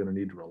they're really going to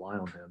need to rely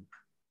on him.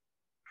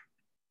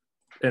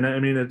 And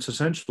it's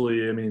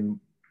essentially,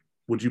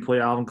 would you play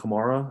Alvin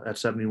Kamara at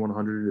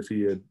 7,100 if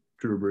he had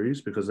Drew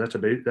Brees? Because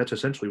that's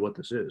essentially what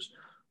this is.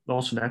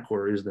 Austin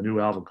Ekeler is the new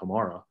Alvin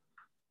Kamara.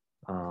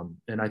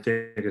 And I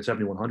think at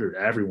 7,100,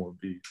 everyone would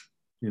be,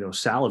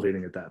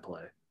 salivating at that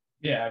play.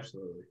 Yeah,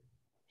 absolutely.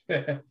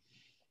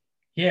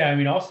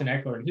 Yeah, Austin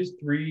Ekeler in his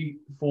 3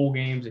 full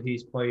games that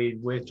he's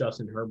played with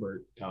Justin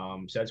Herbert,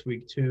 so that's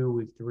week 2,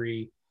 week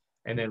 3,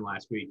 and then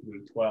last week,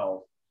 week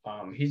 12.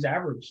 He's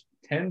averaged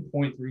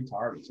 10.3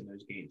 targets in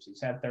those games.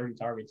 He's had 30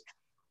 targets,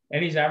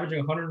 and he's averaging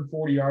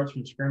 140 yards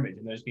from scrimmage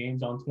in those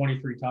games on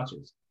 23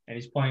 touches, and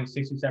he's playing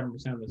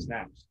 67% of the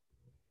snaps.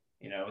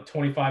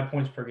 25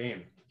 points per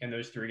game in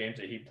those 3 games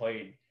that he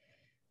played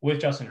with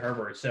Justin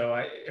Herbert.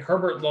 So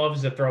Herbert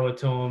loves to throw it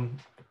to him.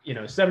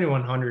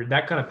 7,100,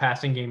 that kind of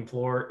passing game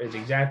floor is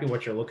exactly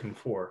what you're looking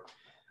for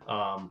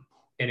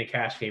in a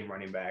cash game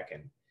running back.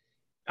 And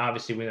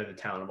obviously we know the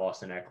talent of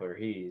Austin Ekeler.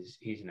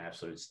 He's an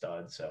absolute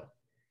stud. So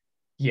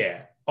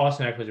yeah,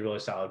 Austin Ekeler is a really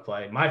solid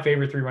play. My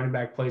favorite 3 running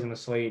back plays on the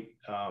slate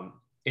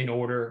in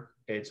order,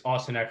 it's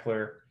Austin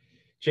Ekeler,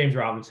 James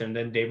Robinson,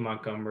 then David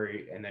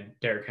Montgomery, and then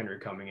Derrick Henry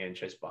coming in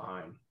just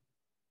behind.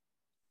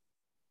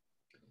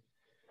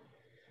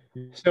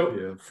 So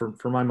yeah,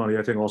 for my money,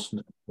 I think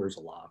Austin Ekeler's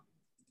a lot.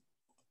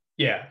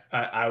 Yeah,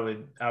 I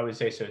would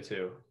say so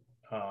too.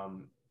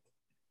 From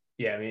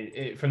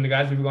the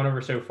guys we've gone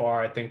over so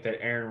far, I think that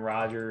Aaron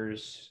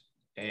Rodgers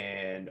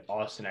and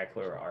Austin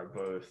Ekeler are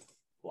both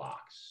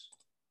locks,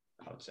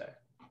 I would say.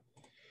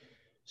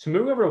 So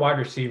moving over to wide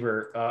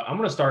receiver, I'm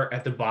going to start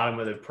at the bottom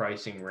of the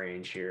pricing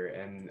range here,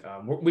 and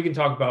we can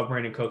talk about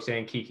Brandon Cooks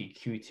and Keke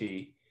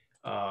QT.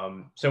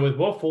 So with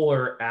Will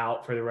Fuller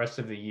out for the rest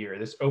of the year,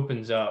 this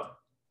opens up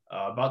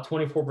about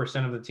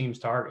 24% of the team's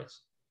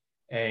targets.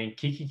 And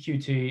Kiki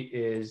QT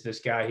is this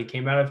guy. He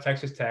came out of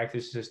Texas Tech.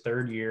 This is his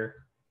third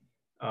year.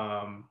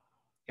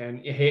 And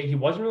he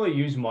wasn't really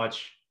used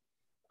much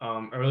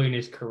early in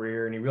his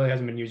career, and he really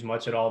hasn't been used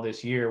much at all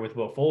this year with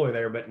Will Fuller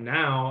there. But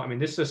now, I mean,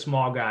 this is a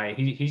small guy.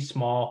 He's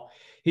small.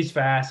 He's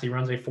fast. He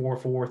runs a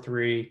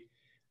 4.43.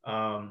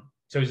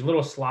 So he's a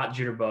little slot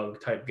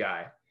jitterbug type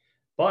guy.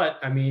 But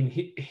I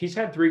mean, he's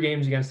had 3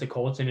 games against the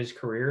Colts in his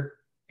career.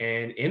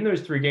 And in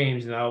those 3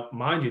 games, now,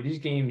 mind you, these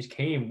games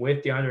came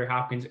with DeAndre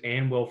Hopkins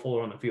and Will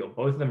Fuller on the field.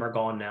 Both of them are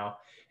gone now.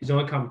 His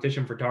only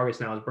competition for targets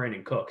now is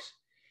Brandon Cooks.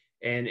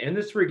 And in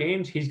those 3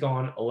 games, he's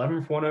gone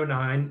 11 for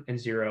 109 and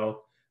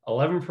 0,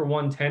 11 for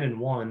 110 and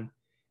 1,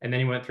 and then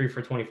he went 3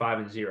 for 25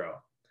 and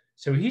 0.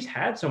 So he's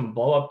had some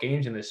blow up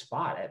games in this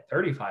spot at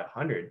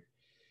 3,500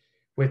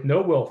 with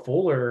no Will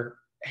Fuller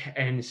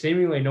and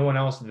seemingly no one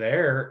else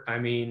there. I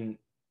mean,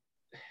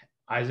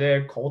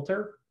 Isaiah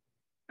Coulter,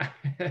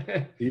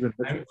 Even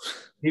Mitchell.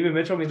 Even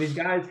Mitchell. I mean, these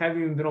guys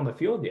haven't even been on the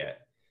field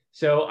yet.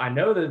 So I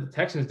know that the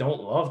Texans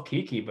don't love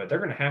Kiki, but they're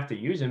going to have to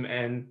use him.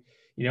 And,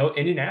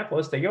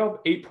 Indianapolis, they go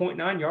up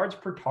 8.9 yards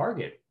per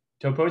target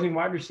to opposing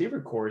wide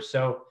receiver cores.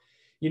 So,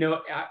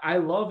 I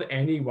love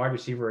any wide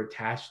receiver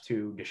attached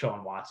to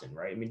Deshaun Watson,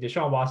 right? I mean,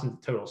 Deshaun Watson's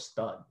a total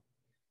stud,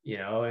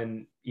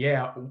 and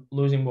yeah,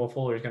 losing Will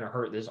Fuller is going to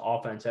hurt this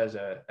offense as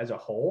a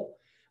whole.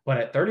 But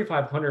at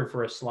 3,500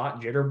 for a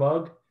slot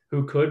jitterbug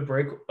who could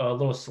break a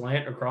little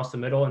slant across the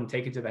middle and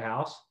take it to the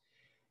house,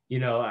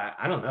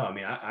 I don't know. I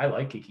mean, I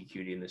like Kiki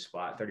Cutie in this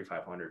spot,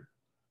 3,500.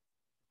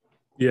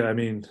 Yeah, I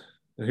mean,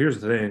 here's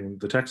the thing.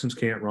 The Texans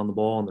can't run the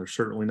ball, and they're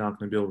certainly not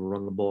going to be able to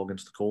run the ball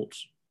against the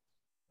Colts.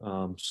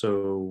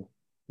 So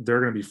they're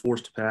going to be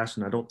forced to pass,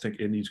 and I don't think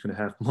Indy's going to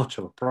have much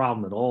of a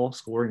problem at all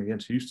scoring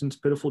against Houston's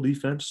pitiful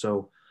defense.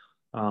 So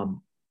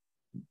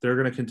they're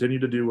going to continue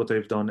to do what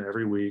they've done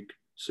every week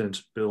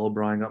since Bill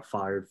O'Brien got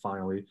fired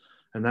finally,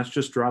 and that's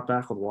just drop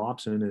back with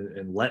Watson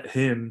and let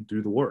him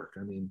do the work.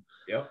 I mean,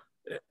 yep.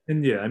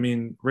 And yeah, I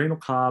mean, Randall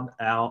Cobb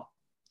out.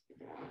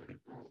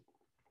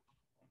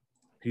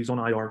 He's on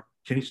IR.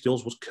 Kenny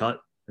Stills was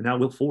cut, and now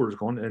Will Fuller is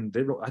gone. And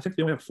I think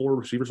they only have 4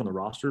 receivers on the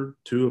roster,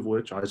 2 of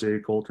which,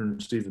 Isaiah Coulter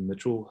and Stephen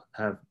Mitchell,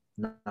 have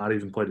not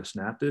even played a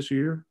snap this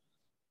year.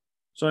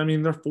 So, I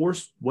mean, they're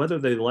forced, whether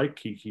they like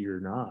Kiki or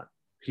not.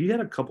 He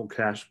had a couple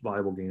cash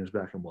viable games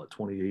back in,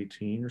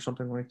 2018 or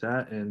something like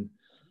that. And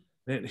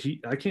man,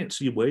 I can't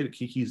see a way that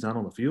Kiki's not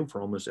on the field for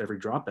almost every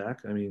drop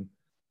back. I mean,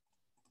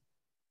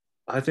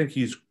 I think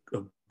he's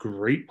a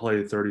great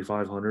play at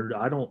 3,500.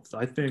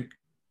 I think,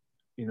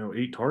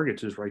 8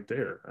 targets is right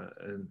there.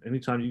 And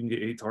anytime you can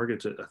get 8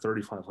 targets at a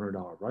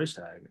 $3,500 price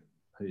tag,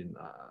 I mean,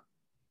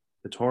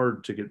 it's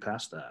hard to get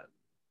past that.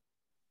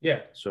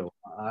 Yeah. So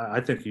I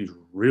think he's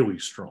really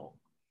strong.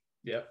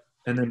 Yeah.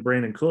 And then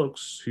Brandon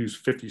Cooks, who's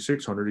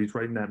 5,600, he's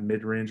right in that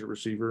mid-range at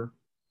receiver.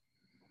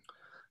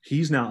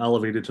 He's now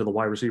elevated to the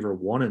wide receiver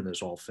 1 in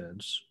this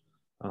offense.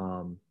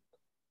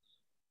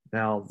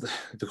 Now,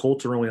 the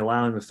Colts are only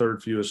allowing the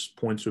 3rd fewest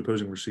points to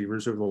opposing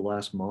receivers over the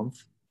last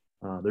month.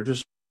 They're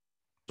just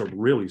a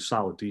really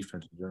solid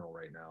defense in general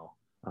right now.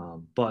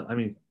 But, I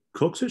mean,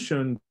 Cooks has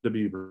shown to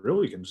be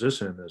really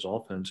consistent in his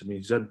offense. I mean,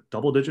 he's had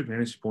double-digit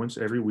fantasy points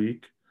every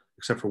week,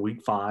 except for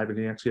week 5, and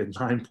he actually had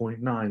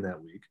 9.9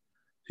 that week.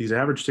 He's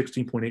averaged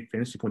 16.8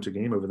 fantasy points a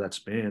game over that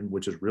span,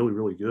 which is really,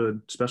 really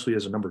good, especially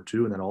as a number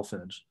 2 in that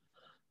offense.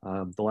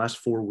 The last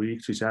 4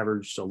 weeks, he's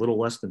averaged a little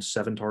less than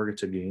 7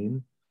 targets a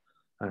game.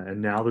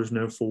 And now there's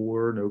no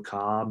Fuller, no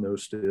Cobb, no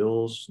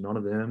Stills, none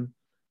of them.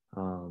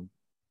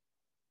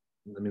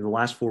 I mean, the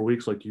last 4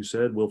 weeks, like you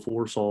said, Will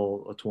Fuller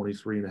saw a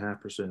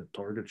 23.5%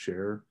 target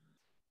share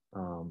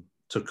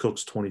to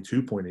Cook's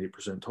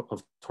 22.8%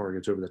 of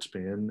targets over that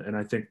span. And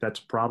I think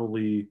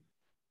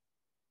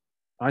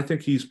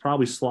he's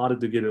probably slotted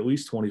to get at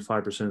least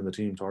 25% of the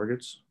team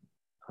targets,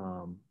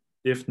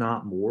 if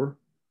not more.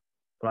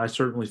 But I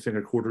certainly think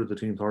a quarter of the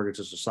team targets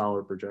is a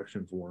solid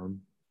projection for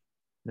him.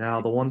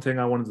 Now, the one thing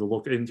I wanted to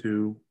look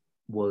into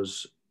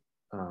was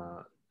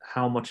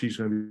how much he's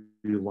going to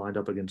be lined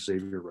up against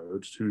Xavier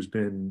Rhodes, who's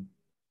been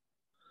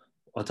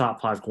a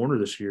top 5 corner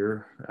this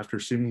year after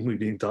seemingly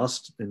being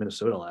dust in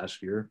Minnesota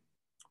last year.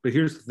 But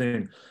here's the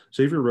thing.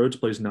 Xavier Rhodes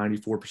plays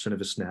 94% of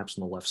his snaps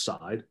on the left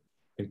side,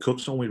 and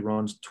Cooks only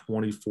runs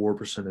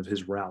 24% of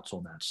his routes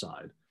on that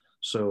side.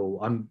 So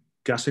I'm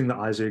guessing that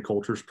Isaiah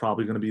Coulter is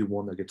probably going to be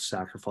one that gets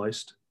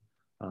sacrificed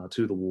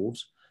to the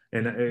Wolves.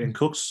 And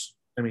Cooks,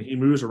 I mean, he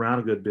moves around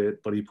a good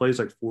bit, but he plays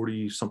like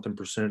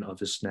 40-something% of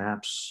his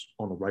snaps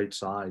on the right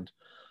side,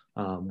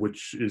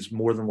 which is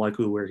more than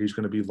likely where he's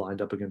going to be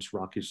lined up against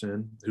Rocky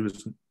Sin,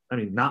 who's,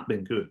 not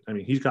been good. I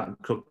mean, he's gotten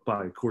cooked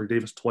by Corey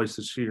Davis twice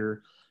this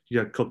year. He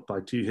got cooked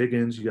by T.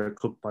 Higgins. He got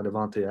cooked by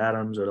Devontae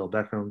Adams, Odell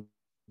Beckham.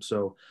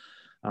 So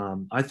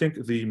I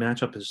think the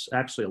matchup is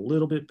actually a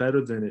little bit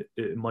better than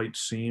it might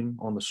seem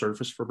on the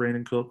surface for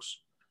Brandon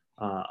Cooks.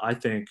 I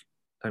think,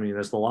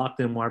 as the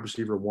locked-in wide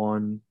receiver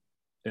 1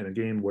 in a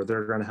game where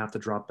they're going to have to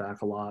drop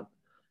back a lot,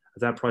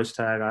 at that price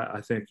tag,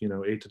 I think,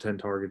 8 to 10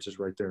 targets is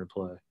right there to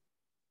play.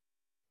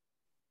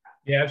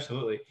 Yeah,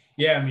 absolutely.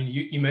 Yeah, I mean,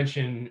 you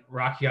mentioned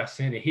Rocky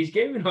Ya-Sin. He's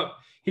given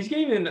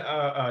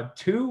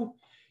 2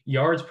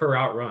 yards per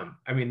route run.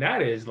 I mean,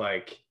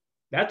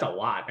 that's a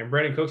lot. And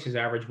Brandon Cooks has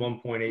averaged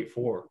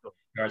 1.84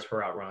 yards per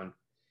route run.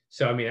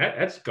 So I mean,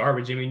 that's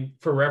garbage. I mean,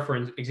 for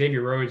reference,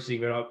 Xavier Rhodes is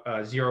even up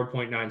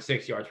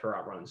 0.96 yards per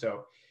route run.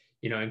 So,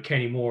 and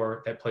Kenny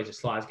Moore that plays a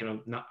slot is going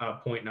to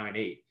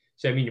 0.98.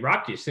 So I mean,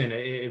 Rocky Ya-Sin,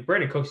 if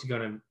Brandon Cooks is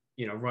going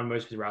to run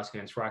most of his routes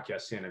against Rocky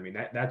Ya-Sin, I mean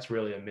that's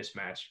really a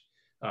mismatch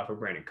for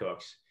Brandon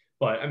Cooks.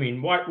 But I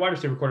mean, wide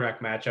receiver quarterback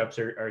matchups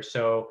are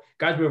so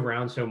guys move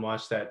around so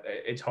much that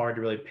it's hard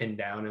to really pin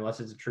down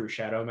unless it's a true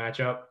shadow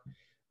matchup.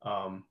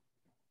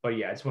 But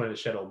yeah, I just wanted to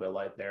shed a little bit of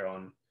light there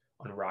on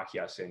Rocky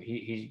Ya-Sin.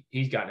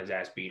 He's gotten his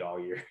ass beat all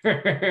year.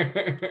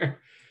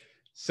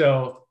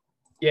 So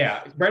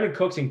yeah, Brandon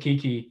Cooks and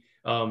Kiki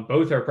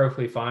both are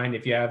perfectly fine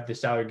if you have the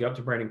salary to go up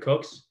to Brandon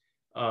Cooks.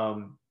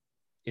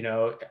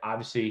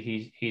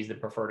 Obviously he's the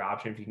preferred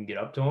option if you can get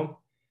up to him.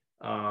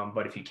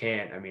 But if you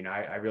can't, I mean,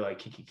 I really like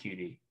Kiki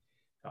Cutie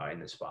in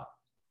this spot.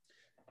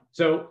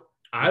 So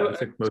I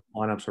think most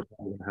lineups are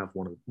probably going to have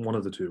one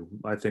of the two.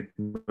 I think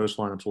most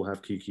lineups will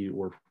have Kiki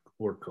or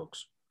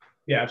Cooks.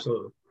 Yeah,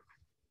 absolutely.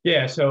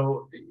 Yeah,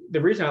 so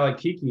the reason I like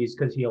Kiki is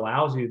because he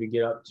allows you to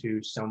get up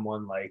to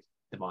someone like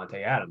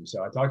Davante Adams.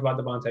 So I talked about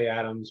Davante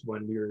Adams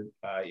when we were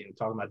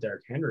talking about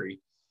Derrick Henry.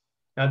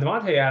 Now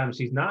Davante Adams,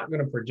 he's not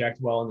going to project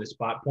well in this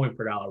spot point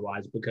per dollar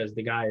wise because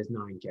the guy is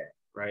 9K,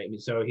 right? I mean,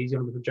 so he's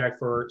going to project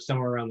for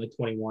somewhere around the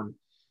 21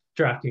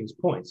 DraftKings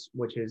points,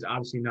 which is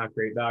obviously not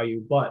great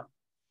value, but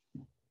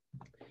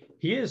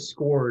he has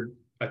scored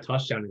a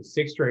touchdown in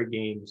 6 straight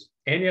games,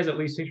 and he has at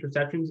least 6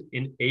 receptions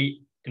in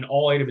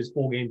all 8 of his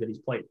full games that he's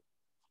played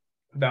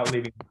without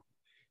leaving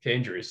to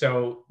injury.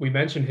 So we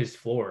mentioned his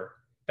floor.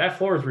 That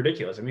floor is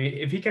ridiculous. I mean,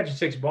 if he catches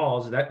 6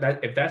 balls,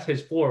 if that's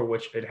his floor,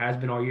 which it has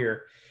been all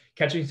year,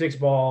 catching 6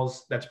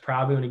 balls, that's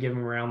probably going to give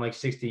him around like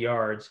 60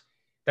 yards.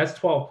 That's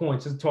 12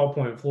 points. It's a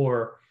 12-point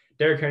floor.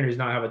 Derrick Henry does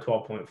not have a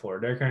 12-point floor.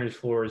 Derrick Henry's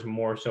floor is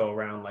more so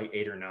around like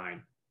 8 or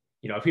 9.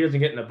 If he doesn't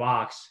get in the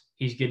box,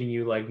 he's getting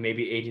you like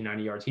maybe 80,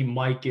 90 yards. He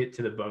might get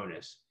to the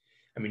bonus.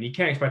 I mean, you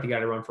can't expect the guy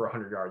to run for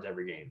 100 yards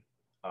every game.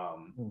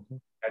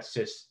 That's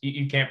just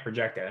you can't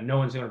project that, and no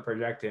one's going to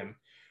project him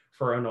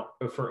for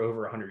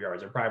over 100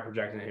 yards. They're probably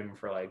projecting him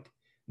for like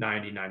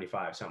 90,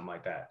 95, something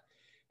like that.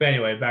 But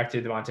anyway, back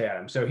to Davante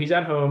Adams. So he's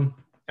at home.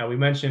 We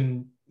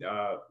mentioned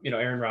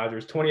Aaron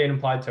Rodgers, 28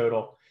 implied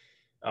total.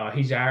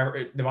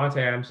 Davante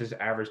Adams has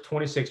averaged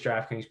 26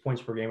 DraftKings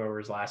points per game over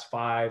his last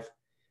 5.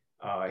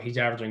 He's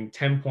averaging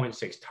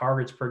 10.6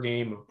 targets per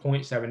game, of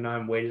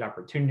 0.79 weighted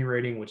opportunity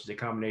rating, which is a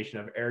combination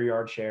of air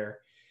yard share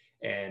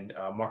and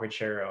market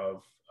share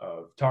of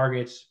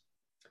targets.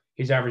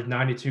 He's averaged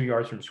 92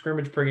 yards from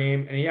scrimmage per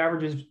game, and he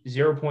averages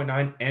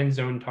 0.9 end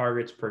zone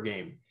targets per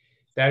game.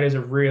 That is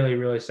a really,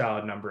 really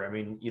solid number. I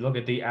mean, you look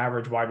at the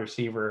average wide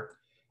receiver,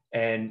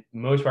 and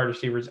most wide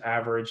receivers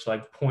average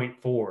like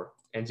 0.4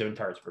 end zone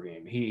targets per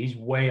game. He's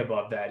way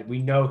above that.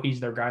 We know he's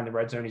their guy in the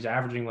red zone. He's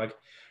averaging like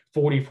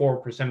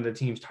 44% of the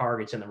team's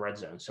targets in the red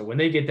zone. So when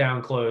they get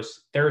down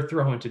close, they're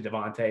throwing to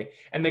Davante.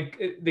 And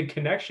the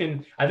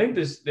connection, I think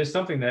there's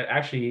something that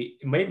actually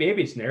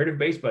maybe it's narrative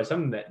based, but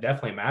something that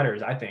definitely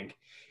matters, I think,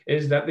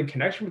 is that the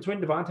connection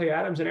between Davante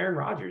Adams and Aaron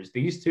Rodgers.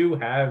 These two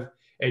have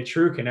a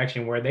true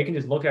connection where they can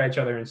just look at each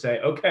other and say,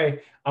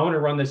 okay, I want to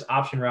run this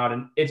option route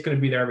and it's going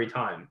to be there every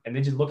time. And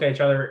they just look at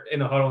each other in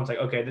the huddle and say,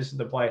 okay, this is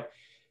the play,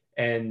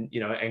 and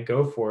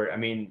go for it. I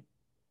mean,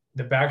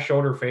 the back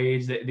shoulder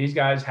fades. These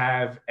guys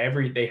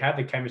they have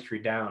the chemistry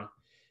down.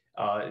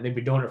 They've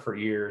been doing it for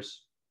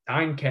years.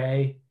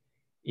 9K,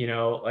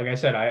 like I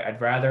said,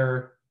 I'd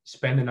rather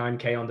spend the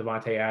 9K on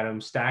Davante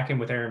Adams, stack him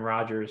with Aaron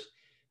Rodgers,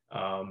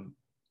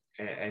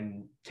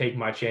 and take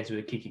my chances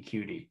with Kiki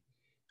Cutie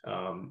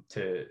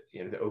to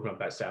open up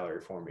that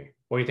salary for me.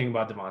 What do you think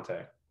about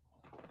Davante?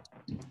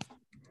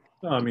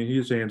 I mean,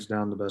 he's hands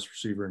down the best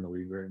receiver in the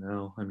league right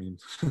now. I mean,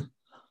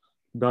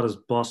 about as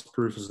bust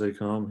proof as they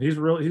come. He's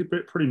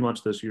pretty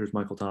much this year's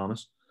Michael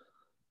Thomas.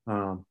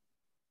 And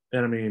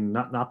I mean,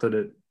 not that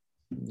it,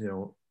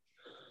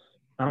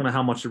 I don't know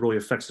how much it really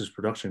affects his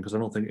production because I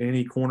don't think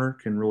any corner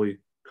can really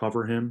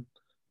cover him.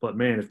 But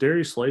man, if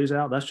Darius Slay's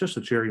out, that's just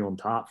a cherry on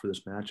top for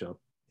this matchup.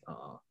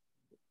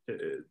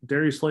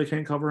 Darius Slay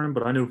can't cover him,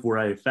 but I knew for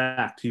a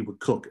fact he would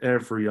cook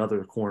every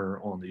other corner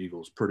on the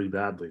Eagles pretty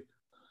badly.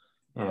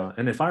 Yeah.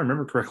 And if I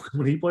remember correctly,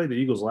 when he played the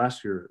Eagles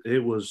last year,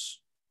 it was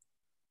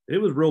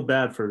real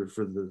bad for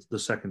the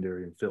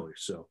secondary in Philly.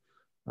 So,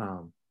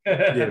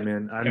 yeah,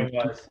 man. I mean,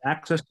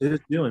 access to his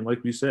ceiling,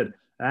 like we said,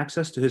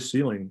 access to his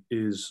ceiling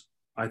is,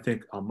 I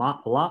think, a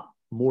lot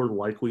more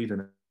likely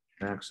than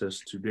access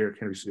to Derrick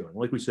Henry's ceiling.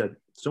 Like we said,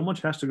 so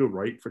much has to go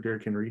right for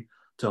Derrick Henry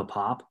to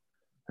pop.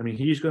 I mean,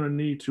 he's going to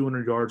need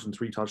 200 yards and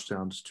 3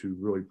 touchdowns to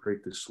really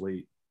break this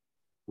slate.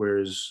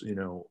 Whereas,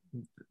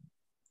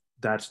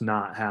 that's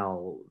not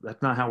how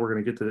we're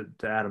going to get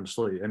to Adams'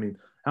 slate. I mean,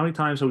 how many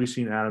times have we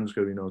seen Adams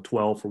go,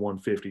 12 for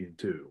 150 and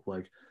 2?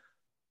 Like,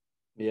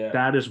 yeah,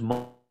 that is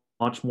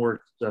much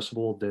more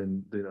accessible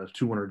than a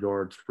 200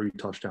 yards, 3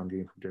 touchdown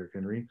game from Derrick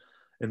Henry.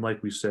 And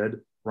like we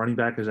said, running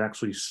back is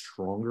actually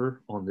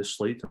stronger on this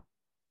slate than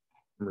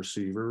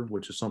receiver,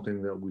 which is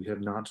something that we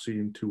have not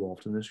seen too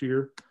often this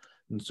year.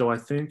 And so I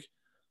think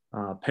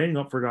paying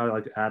up for a guy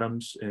like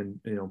Adams and,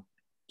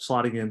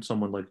 slotting in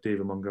someone like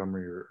David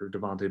Montgomery or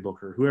Devontae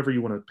Booker, whoever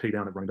you want to pay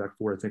down at running back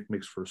for, I think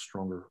makes for a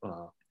stronger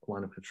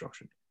lineup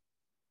construction.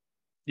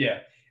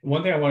 Yeah.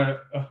 One thing I want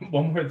to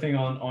one more thing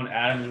on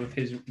Adams with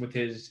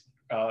his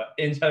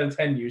inside of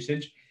 10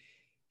 usage.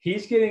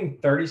 He's getting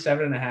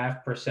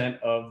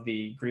 37.5% of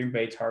the Green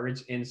Bay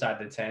targets inside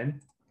the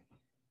 10.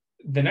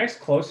 The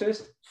next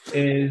closest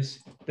is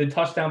the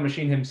touchdown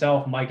machine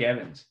himself, Mike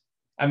Evans.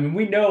 I mean,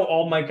 we know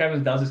all Mike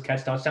Evans does is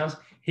catch touchdowns.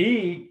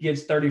 He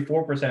gets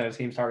 34% of the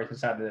team's targets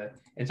inside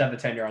the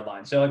 10-yard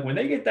line. So like when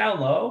they get down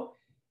low,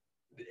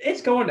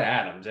 it's going to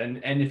Adams. And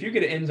if you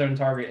get an end zone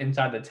target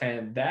inside the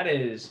 10, that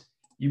is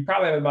you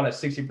probably have about a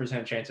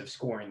 60% chance of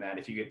scoring that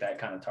if you get that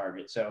kind of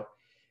target. So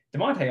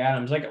Davante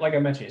Adams, like I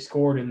mentioned, he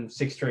scored in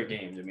 6 straight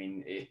games. I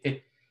mean,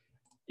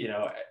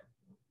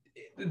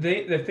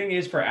 the thing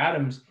is for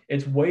Adams,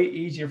 it's way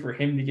easier for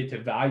him to get to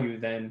value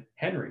than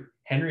Henry.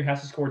 Henry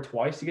has to score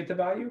twice to get to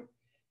value.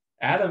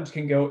 Adams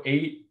can go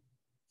 8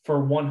 for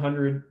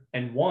 101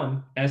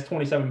 and has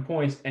 27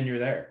 points, and you're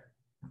there.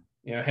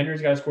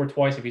 Henry's got to score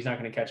twice if he's not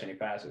going to catch any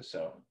passes.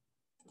 So,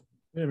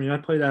 yeah, I mean, I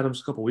played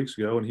Adams a couple weeks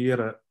ago, and he had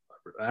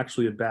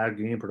actually a bad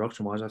game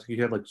production-wise. I think he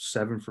had like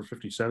 7 for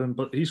 57,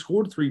 but he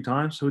scored 3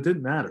 times, so it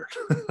didn't matter.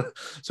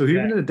 So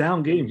even in a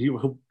down game,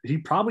 he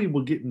probably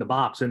will get in the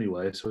box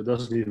anyway, so it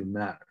doesn't even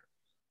matter.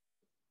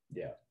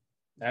 Yeah,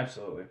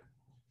 absolutely.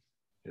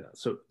 Yeah.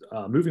 So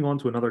moving on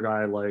to another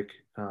guy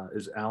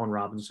is Allen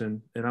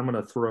Robinson, and I'm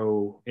going to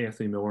throw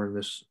Anthony Miller in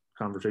this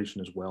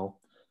conversation as well.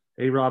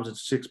 A-Rob's at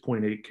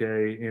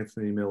 6.8K.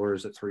 Anthony Miller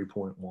is at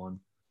 3.1.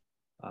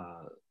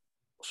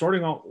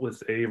 Starting out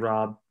with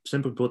A-Rob,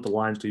 simply put, the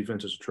Lions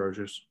defense is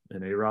atrocious,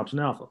 and A-Rob's an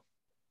alpha.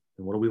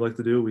 And what do we like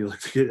to do? We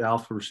like to get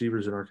alpha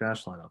receivers in our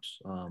cash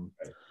lineups.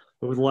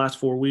 Over the last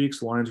 4 weeks,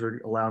 the Lions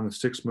are allowing the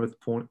 6th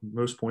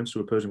most points to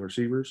opposing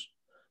receivers.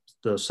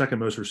 The 2nd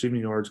most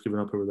receiving yards given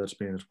up over that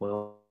span as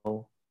well.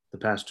 The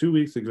past 2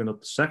 weeks, they've given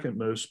up the 2nd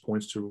most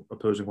points to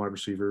opposing wide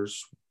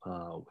receivers,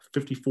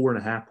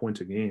 54.5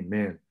 points a game.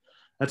 Man,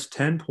 that's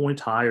 10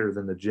 points higher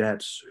than the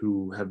Jets,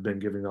 who have been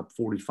giving up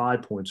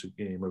 45 points a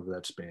game over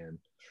that span.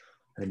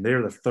 And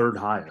they're the 3rd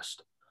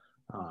highest.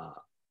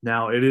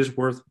 Now, it is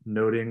worth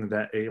noting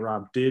that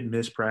A-Rob did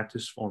miss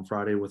practice on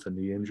Friday with a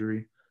knee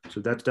injury. So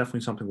that's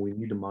definitely something we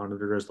need to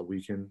monitor as the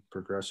weekend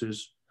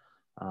progresses.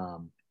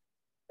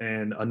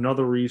 And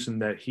another reason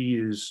that he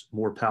is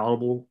more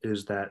palatable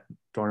is that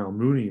Darnell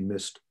Mooney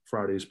missed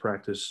Friday's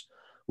practice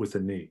with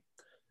a knee.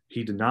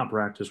 He did not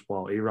practice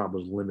while A-Rob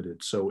was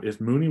limited. So if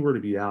Mooney were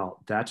to be out,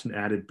 that's an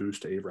added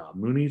boost to A-Rob.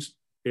 Mooney's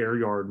air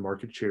yard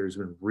market share has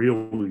been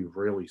really,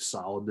 really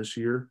solid this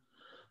year.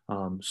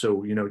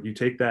 So, you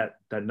take that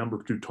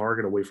number 2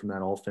 target away from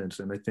that offense,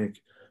 and I think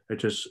it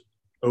just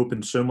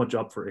opens so much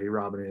up for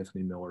A-Rob and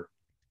Anthony Miller.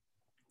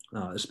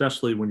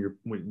 Especially when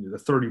the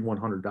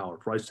 $3,100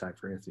 price tag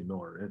for Anthony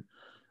Miller. And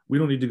we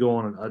don't need to go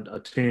on a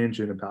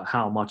tangent about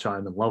how much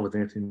I'm in love with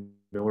Anthony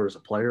Miller as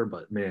a player,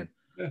 but man,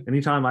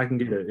 anytime I can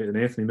get an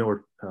Anthony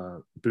Miller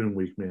boom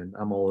week, man,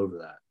 I'm all over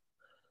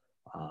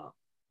that.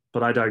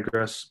 But I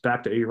digress.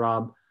 Back to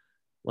A-Rob.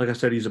 Like I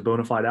said, he's a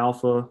bona fide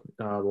alpha.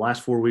 The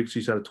last 4 weeks,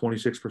 he's had a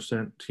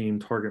 26% team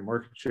target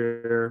market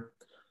share,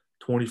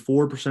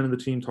 24% of the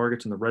team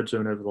targets in the red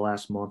zone over the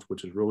last month,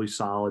 which is really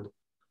solid.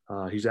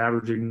 He's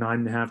averaging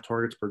 9.5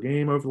 targets per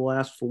game over the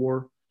last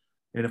 4.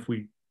 And if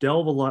we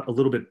delve a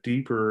little bit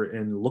deeper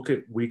and look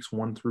at weeks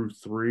 1 through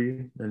 3,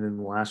 and then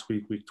last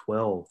week, week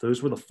 12,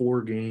 those were the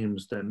 4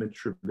 games that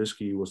Mitch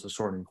Trubisky was the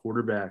starting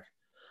quarterback.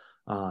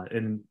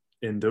 In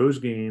those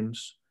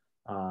games,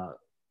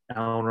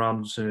 Allen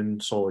Robinson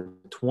saw a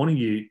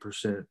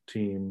 28%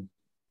 team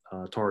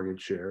target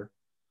share,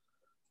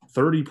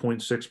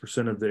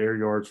 30.6% of the air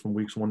yards from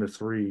weeks 1 to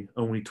 3,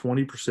 only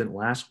 20%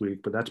 last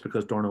week, but that's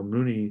because Darnell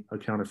Mooney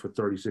accounted for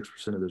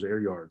 36% of those air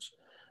yards.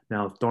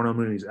 Now, if Darnell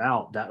Mooney's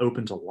out, that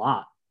opens up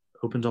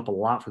a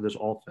lot for this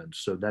offense.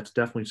 So that's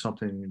definitely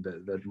something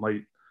that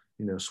might,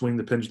 swing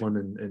the pendulum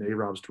in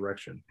A-Rob's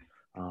direction.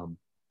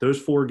 Those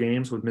 4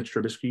 games with Mitch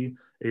Trubisky,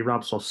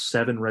 A-Rob saw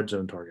 7 red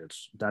zone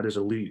targets. That is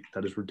elite.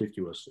 That is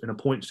ridiculous. And a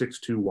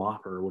 .62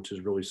 Whopper, which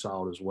is really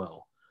solid as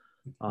well.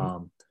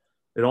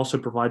 It also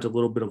provides a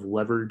little bit of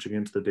leverage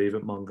against the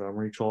David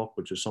Montgomery chalk,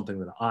 which is something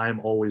that I'm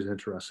always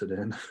interested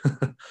in.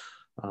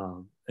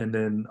 And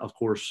then, of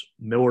course,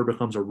 Miller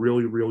becomes a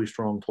really, really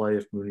strong play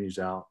if Mooney's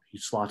out. He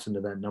slots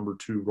into that number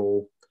 2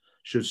 role,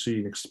 should see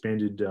an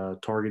expanded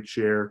target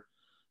share,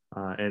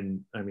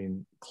 and,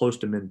 close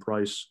to min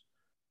price.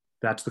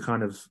 That's the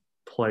kind of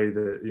play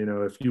that,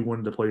 if you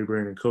wanted to play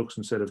Brandon Cooks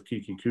instead of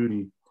Kiki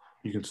Kuti,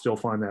 you can still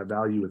find that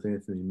value with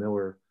Anthony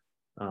Miller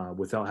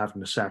without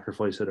having to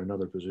sacrifice at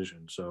another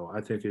position. So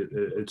I think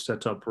it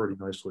sets up pretty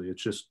nicely.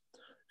 It's just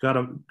got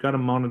to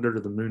monitor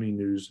the Mooney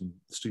news and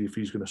see if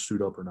he's going to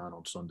suit up or not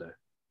on Sunday.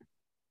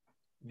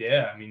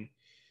 Yeah,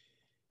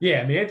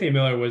 Anthony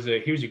Miller was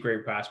a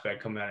great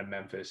prospect coming out of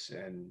Memphis,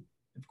 and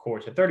of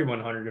course, at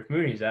 3,100, if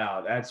Mooney's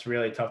out, that's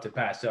really tough to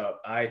pass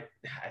up. I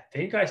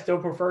think I still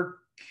prefer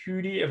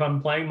Cutie if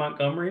I'm playing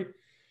Montgomery,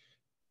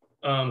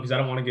 because I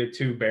don't want to get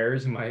two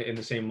Bears in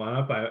the same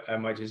lineup. I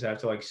might just have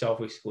to like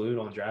self-exclude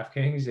on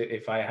DraftKings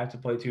if I have to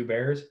play two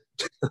Bears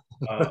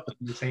in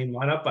the same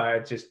lineup. I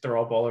just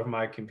throw up all over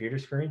my computer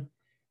screen.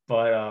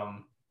 But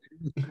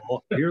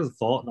here's the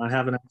thought, and I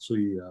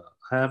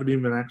haven't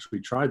even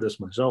actually tried this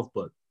myself,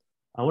 but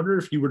I wonder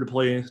if you were to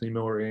play Anthony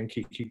Miller and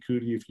Kiki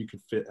Kuti, if you could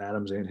fit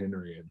Adams and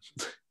Henry in.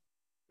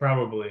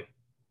 Probably,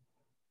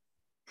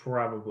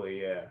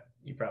 yeah.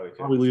 You probably could.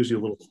 Probably leaves you a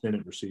little thin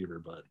at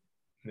receiver, but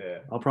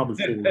yeah, I'll probably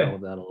fool around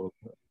with that a little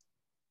bit.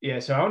 Yeah,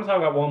 so I want to talk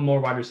about one more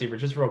wide receiver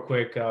just real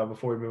quick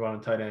before we move on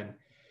to tight end.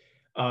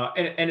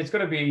 And it's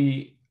going to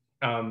be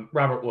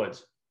Robert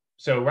Woods.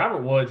 So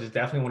Robert Woods is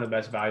definitely one of the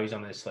best values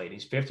on this slate.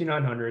 He's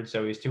 $5,900,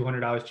 so he's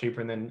 $200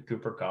 cheaper than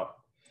Cooper Kupp.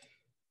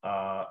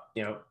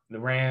 The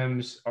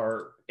Rams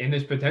are in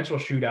this potential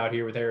shootout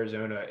here with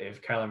Arizona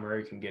if Kyler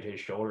Murray can get his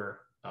shoulder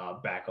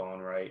back on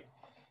right.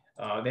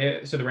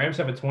 So the Rams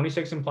have a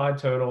 26 implied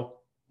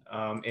total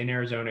in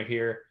Arizona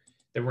here.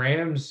 The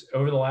Rams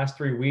over the last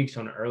 3 weeks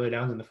on early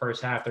downs in the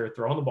first half, they're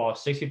throwing the ball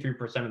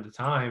 63% of the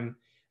time.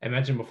 I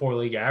mentioned before,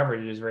 league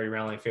average is right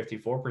around like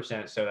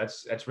 54%. So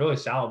that's really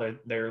solid.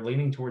 They're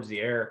leaning towards the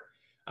air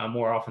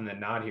more often than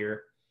not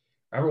here.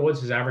 Robert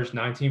Woods has averaged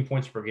 19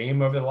 points per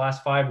game over the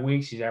last 5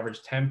 weeks. He's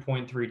averaged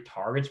 10.3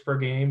 targets per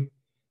game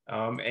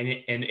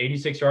and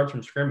 86 yards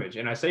from scrimmage.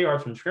 And I say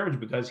yards from scrimmage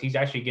because he's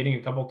actually getting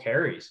a couple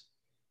carries,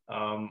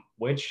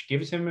 which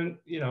gives him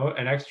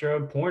an extra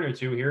point or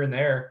two here and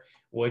there,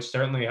 which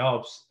certainly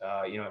helps,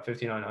 at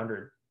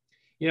 5,900.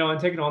 And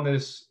taking on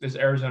this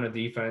Arizona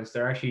defense,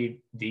 they're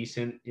actually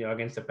decent,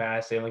 against the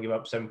pass. They only give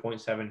up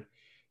 7.7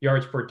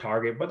 yards per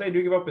target, but they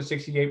do give up a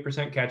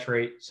 68% catch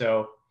rate.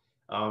 So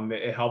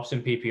it helps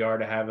in PPR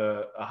to have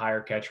a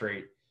higher catch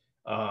rate.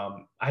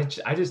 I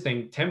just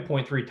think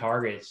 10.3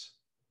 targets,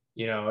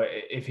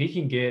 if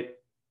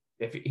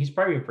he's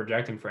probably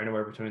projecting for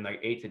anywhere between like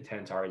 8 to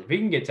 10 targets. If he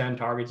can get 10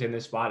 targets in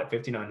this spot at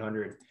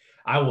 5,900,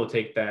 I will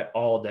take that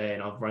all day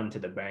and I'll run to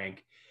the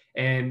bank.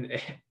 And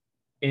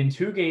in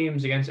 2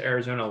 games against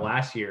Arizona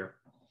last year,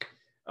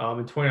 in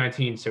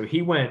 2019, so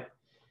he went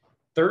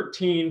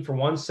 13 for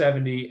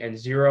 170 and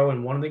 0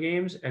 in one of the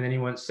games, and then he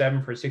went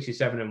 7 for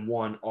 67 and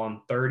 1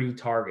 on 30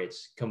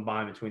 targets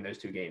combined between those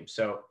 2 games.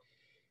 So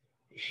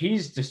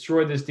he's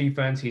destroyed this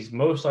defense. He's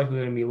most likely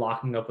going to be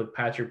locking up with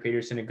Patrick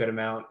Peterson a good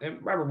amount.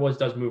 And Robert Woods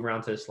does move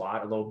around to the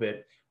slot a little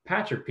bit.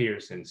 Patrick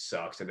Peterson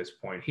sucks at this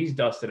point. He's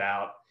dusted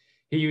out.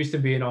 He used to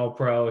be an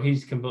all-pro.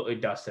 He's completely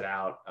dusted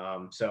out.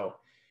 So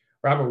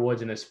Robert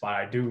Woods in this spot,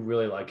 I do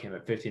really like him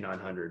at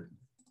 5,900.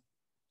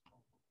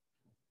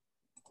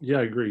 Yeah,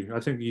 I agree.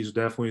 I think he's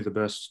definitely the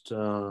best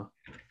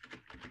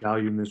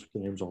value in this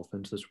Rams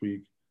offense this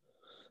week.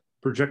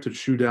 Projected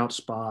shootout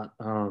spot.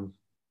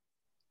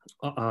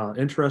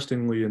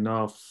 Interestingly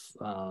enough,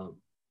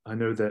 I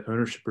know that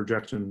ownership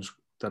projections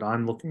that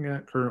I'm looking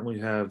at currently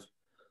have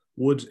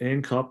Woods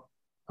and Kupp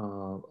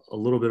a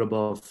little bit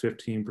above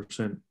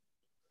 15%,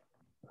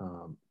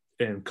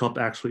 and Kupp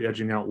actually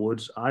edging out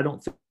Woods. I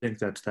don't think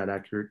that's that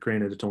accurate.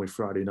 Granted, it's only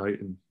Friday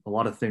night, and a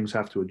lot of things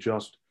have to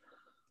adjust.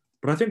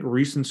 But I think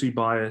recency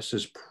bias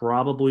is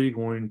probably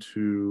going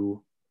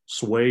to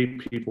sway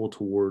people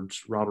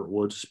towards Robert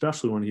Woods,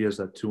 especially when he has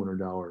that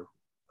 $200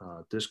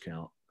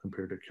 discount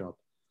compared to Kupp.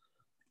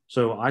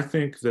 So I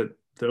think that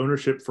the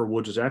ownership for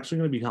Woods is actually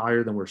going to be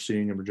higher than we're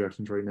seeing in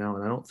projections right now,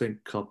 and I don't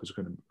think Kupp's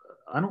going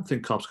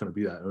to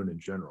be that owned in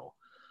general.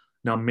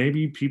 Now,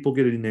 maybe people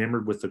get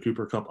enamored with the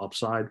Cooper Kupp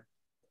upside,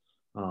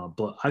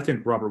 but I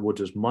think Robert Woods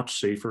is much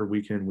safer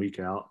week in, week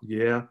out.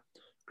 Yeah,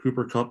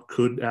 Cooper Kupp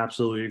could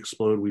absolutely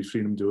explode. We've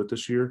seen him do it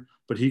this year,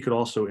 but he could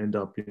also end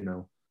up,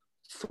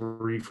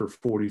 3 for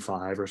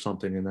 45 or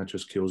something, and that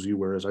just kills you.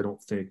 Whereas I don't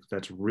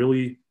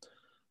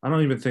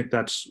even think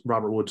that's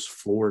Robert Woods'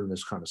 floor in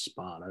this kind of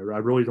spot. I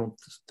really don't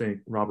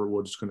think Robert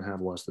Woods is going to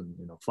have less than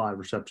 5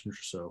 receptions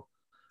or so.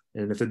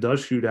 And if it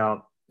does shoot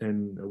out,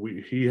 and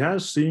he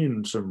has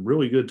seen some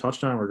really good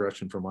touchdown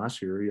regression from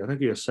last year. I think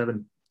he has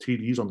 7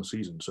 TDs on the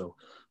season. So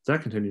if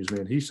that continues,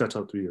 man, he sets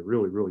up to be a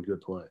really, really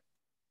good play.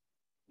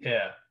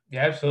 Yeah,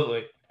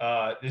 absolutely.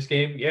 This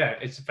game,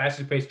 it's the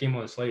fastest paced game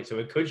on the slate, so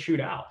it could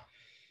shoot out.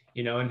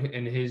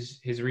 In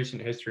his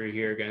recent history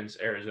here against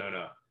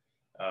Arizona,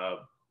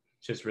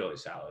 just really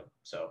solid.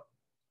 So,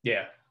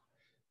 yeah.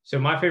 So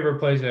my favorite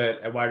plays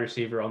at wide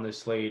receiver on this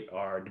slate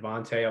are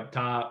Devontae up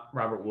top,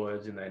 Robert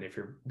Woods, and then if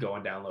you're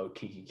going down low,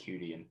 Kiki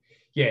Kuti.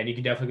 And you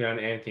can definitely go on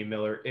Anthony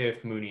Miller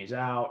if Mooney is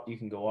out. You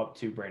can go up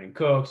to Brandon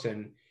Cooks,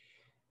 and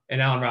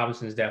Allen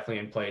Robinson is definitely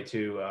in play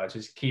too.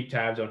 Just keep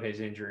tabs on his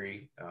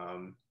injury,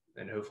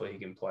 and hopefully he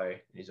can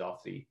play.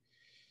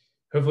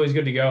 Hopefully he's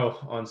good to go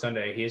on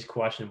Sunday. He is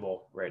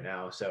questionable right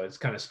now, so it's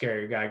kind of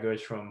scary. A guy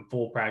goes from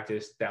full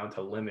practice down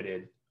to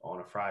limited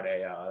on a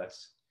Friday.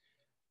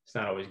 It's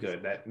not always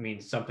good. That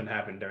means something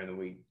happened during the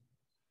week.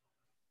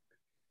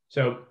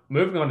 So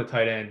moving on to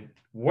tight end,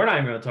 we're not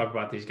even going to talk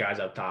about these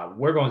guys up top.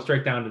 We're going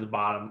straight down to the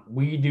bottom.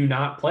 We do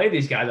not play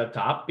these guys up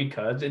top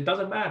because it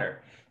doesn't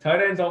matter.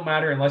 Tight ends don't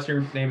matter unless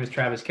your name is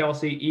Travis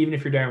Kelce. Even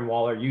if you're Darren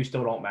Waller, you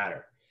still don't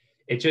matter.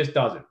 It just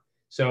doesn't.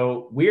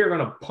 So we are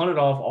going to punt it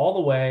off all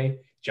the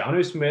way.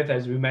 Jonnu Smith,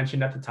 as we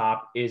mentioned at the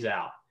top, is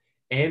out.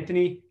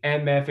 Anthony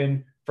and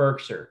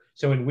Firkser.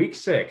 So in week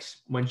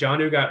 6, when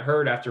Jonnu got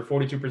hurt after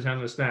 42%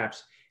 of the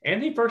snaps,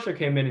 Anthony Firkser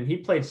came in and he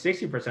played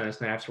 60% of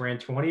snaps, ran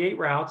 28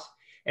 routes,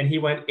 and he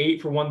went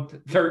 8 for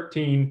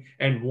 113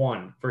 and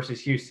 1 versus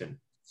Houston.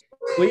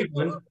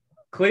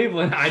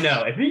 Cleveland, I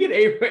know. If you get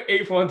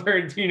 8 for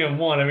 113 and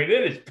 1, I mean,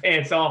 it is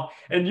pants off.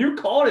 And you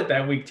called it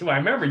that week, too. I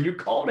remember you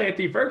called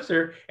Anthony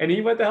Firkser, and he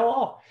went the hell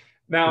off.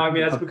 Now, I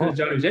mean, that's because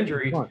of Jonnu's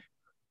injury.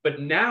 But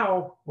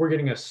now we're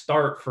getting a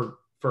start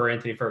for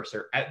Anthony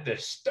Firkser at the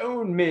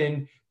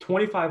Stoneman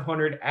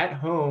 2,500 at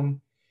home,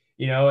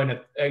 in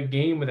a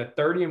game with a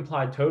 30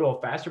 implied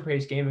total, faster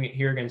paced game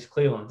here against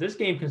Cleveland. This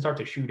game can start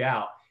to shoot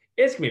out.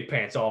 It's going to be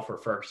pants off for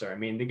Firkser. I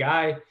mean, the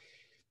guy,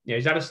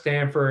 he's out of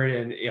Stanford,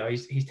 and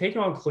he's taking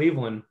on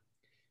Cleveland,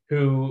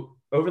 who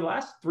over the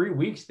last 3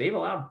 weeks, they've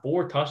allowed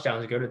 4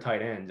 touchdowns to go to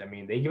tight ends. I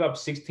mean, they give up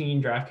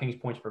 16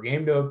 DraftKings points per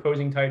game to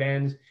opposing tight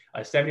ends, a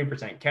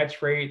 70%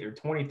 catch rate. They're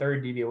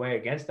 23rd DVOA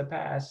against the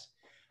pass.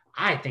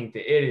 I think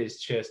that it is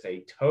just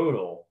a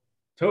total.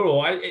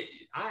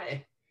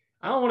 I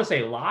don't want to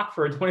say lock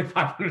for a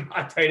 2,500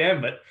 tight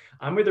end, but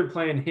I'm either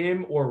playing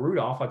him or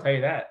Rudolph. I'll tell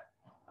you that.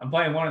 I'm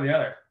playing one or the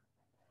other.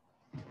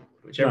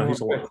 Whichever he's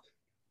a lock.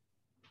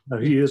 No,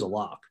 he is a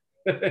lock.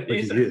 He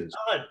is.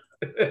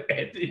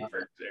 Anthony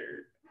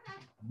Firkser.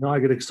 No, I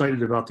get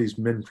excited about these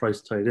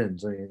min-priced tight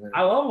ends. I mean,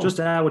 I love them. Just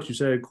to add what you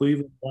said,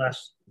 Cleveland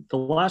the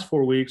last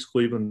 4 weeks,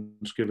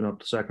 Cleveland's given up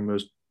the second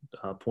most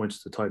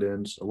points to tight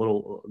ends, a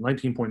little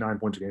 19.9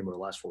 points a game over the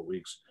last 4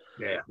 weeks.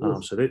 Yeah.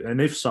 So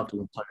they've sucked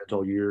with tight ends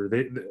all year.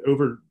 They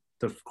over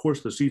the course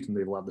of the season,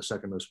 they've allowed the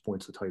second most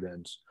points to tight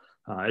ends.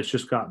 It's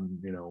just gotten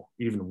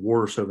even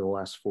worse over the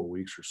last 4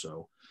 weeks or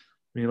so.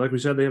 I mean, like we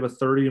said, they have a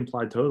 30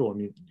 implied total. I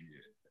mean,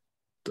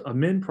 a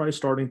min-price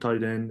starting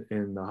tight end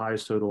in the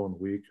highest total in the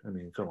week. I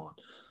mean, come on.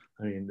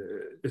 I mean,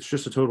 it's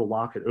just a total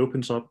lock. It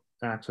opens up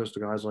access to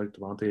guys like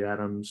Davante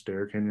Adams,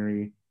 Derrick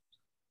Henry.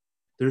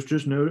 There's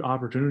just no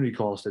opportunity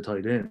cost at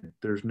tight end.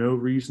 There's no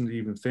reason to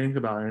even think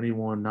about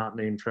anyone not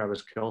named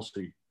Travis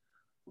Kelce.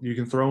 You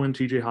can throw in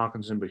TJ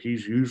Hawkinson, but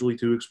he's usually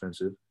too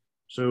expensive.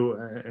 So,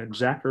 and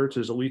Zach Ertz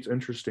is at least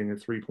interesting at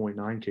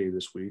 3.9K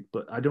this week,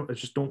 but I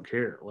just don't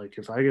care. Like,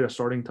 if I get a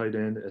starting tight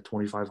end at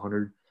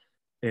 2,500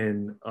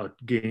 in a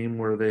game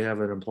where they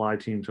have an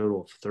implied team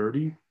total of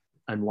 30,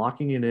 I'm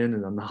locking it in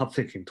and I'm not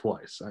thinking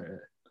twice.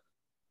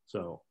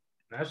 So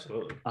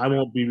absolutely, I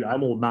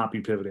will not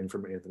be pivoting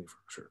from Anthony for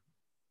sure.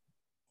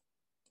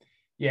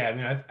 Yeah, I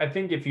mean, I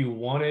think if you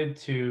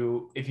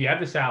have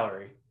the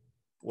salary,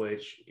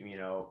 which,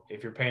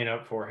 if you're paying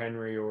up for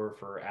Henry or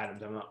for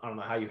Adams, I don't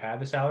know how you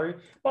have the salary,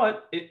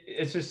 but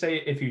it's just say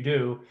if you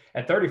do,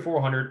 at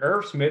 3,400,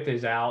 Irv Smith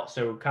is out.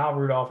 So Kyle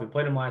Rudolph, we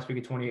played him last week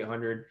at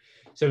 2,800.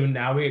 So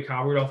now we get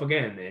Kyle Rudolph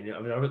again. And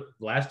over the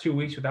last 2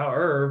 weeks without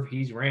Irv,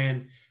 he's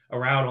ran a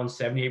route on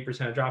 78%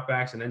 of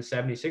dropbacks and then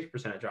 76%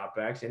 of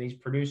dropbacks. And he's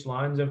produced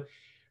lines of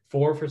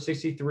 4 for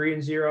 63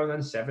 and 0, and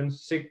then 7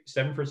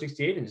 for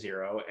 68 and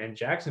 0. And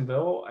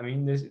Jacksonville, I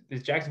mean,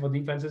 this Jacksonville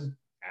defense is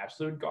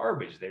absolute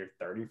garbage. They're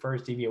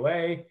 31st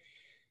DVOA.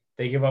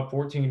 They give up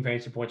 14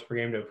 fantasy points per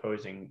game to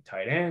opposing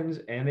tight ends,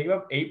 and they give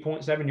up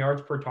 8.7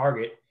 yards per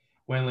target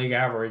when league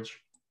average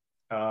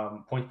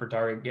points per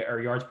target or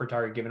yards per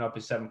target given up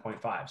is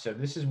 7.5. So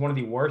this is one of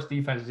the worst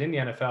defenses in the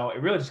NFL.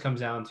 It really just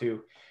comes down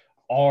to,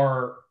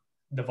 are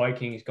the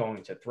Vikings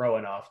going to throw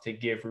enough to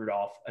give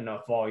Rudolph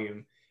enough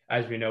volume?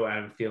 As we know,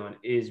 Adam Thielen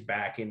is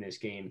back in this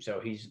game, so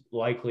he's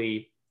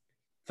likely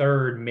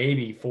third,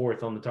 maybe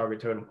fourth on the target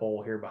totem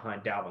pole here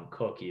behind Dalvin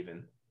Cook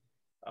even.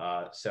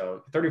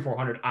 So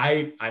 3,400,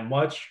 I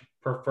much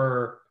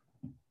prefer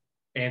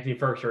Anthony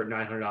Firkser at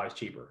 $900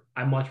 cheaper.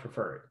 I much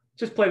prefer it.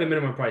 Just play the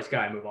minimum price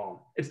guy and move on.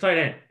 It's tight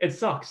end. It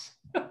sucks.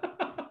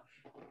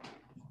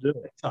 It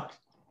sucks.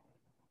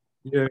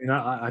 Yeah, I mean,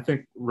 I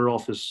think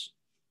Rudolph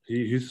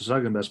he's the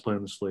second best player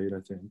on the slate,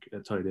 I think,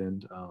 at tight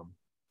end.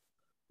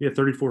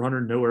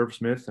 3,400, no Irv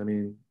Smith. I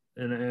mean,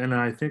 and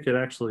I think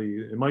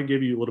it might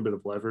give you a little bit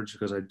of leverage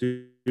because I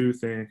do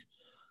think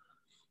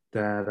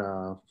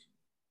that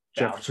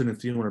Jefferson and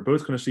Thielen are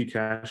both going to see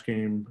cash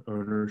game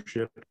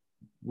ownership.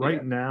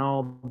 Right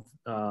now,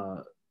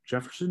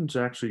 Jefferson's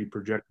actually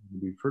projected to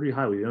be pretty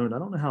highly owned. I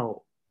don't know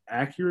how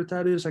accurate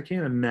that is. I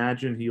can't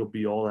imagine he'll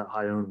be all that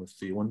high owned with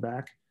Thielen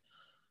back.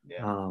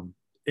 Yeah.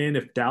 And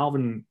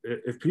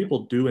if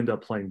people do end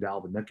up playing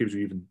Dalvin, that gives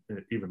you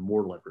even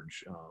more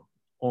leverage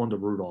on to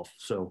Rudolph.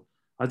 So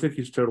I think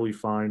he's totally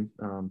fine.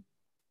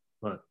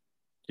 But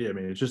yeah, I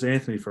mean, it's just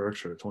Anthony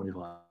Firkser at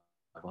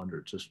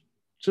 2,500.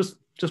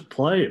 Just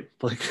play him.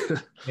 Like,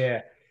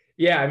 yeah.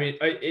 I mean,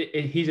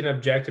 he's an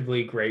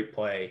objectively great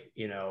play.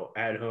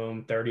 At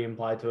home, 30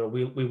 implied total.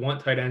 We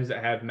want tight ends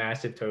that have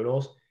massive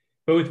totals.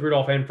 Both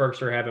Rudolph and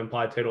Firkser have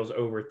implied totals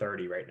over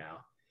 30 right now.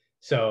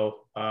 So,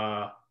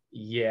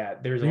 yeah,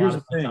 there's a Here's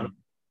lot the of stuff. thing.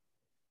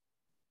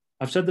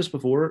 I've said this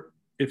before.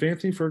 If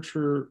Anthony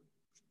Ferkser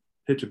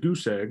hits a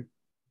goose egg,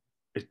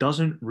 it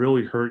doesn't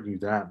really hurt you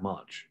that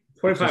much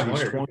because he's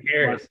 2,500. Who 25.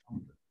 cares?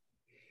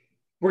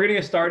 We're getting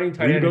a starting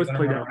tight We end who's both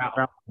going to played run a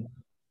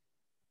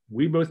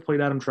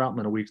route. Adam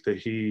Troutman a week that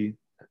he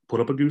put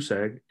up a goose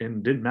egg and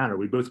it didn't matter.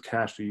 We both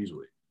cashed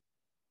easily.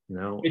 You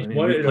know, It's I mean,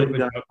 what we it played opens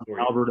that up for you.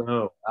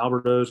 Alberto.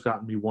 Alberto's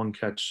gotten me one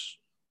catch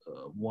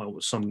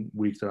some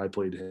week that I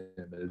played him,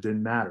 and it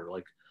didn't matter.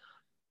 Like,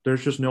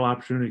 there's just no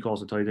opportunity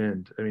calls at tight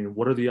end. I mean,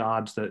 what are the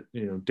odds that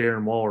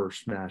Darren Waller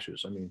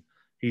smashes? I mean,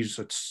 he's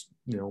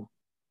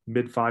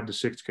mid 5 to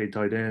 6K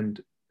tight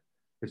end.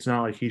 It's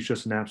not like he's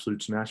just an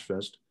absolute smash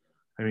fest.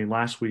 I mean,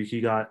 last week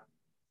he got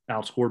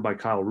outscored by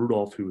Kyle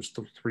Rudolph, who was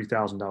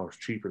 $3,000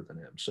 cheaper than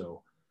him.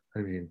 So, I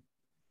mean,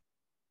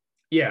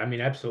 yeah, I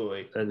mean,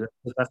 absolutely.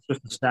 That's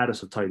just the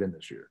status of tight end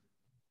this year.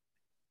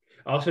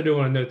 I also do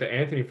want to note that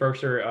Anthony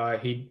Ferkser,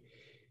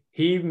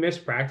 he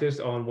missed practice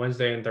on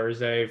Wednesday and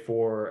Thursday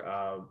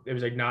for it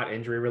was like not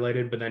injury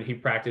related, but then he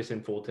practiced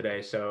in full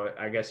today. So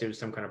I guess it was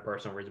some kind of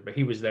personal reason, but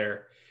he was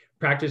there,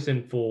 practiced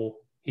in full.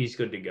 He's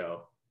good to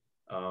go.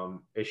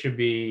 It should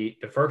be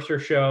the Ferkser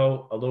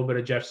show, a little bit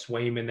of Jeff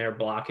Swaim in there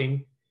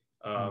blocking,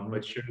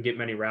 but shouldn't get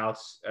many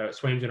routes.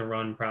 Swaim's going to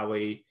run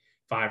probably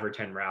 5 or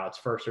 10 routes.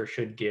 Ferkser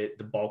should get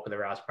the bulk of the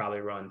routes, probably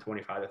run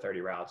 25 to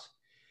 30 routes.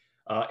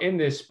 In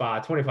this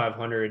spot,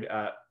 2,500,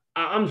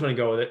 I'm just going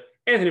to go with it.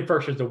 Anthony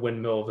Ferkser is the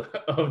windmill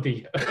of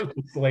the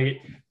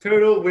slate.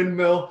 Total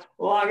windmill.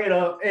 Lock it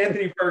up.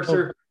 Anthony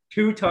Ferkser,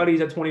 2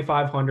 tutties at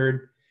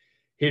 2,500.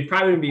 He's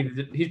probably going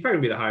to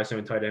be the highest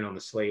owned tight end on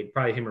the slate.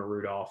 Probably him or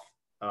Rudolph.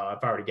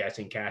 If I were to guess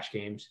in cash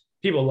games,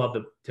 people love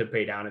to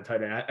pay down at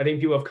tight end. I think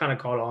people have kind of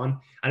caught on.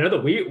 I know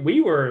that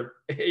we were.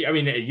 I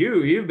mean,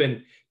 you've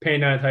been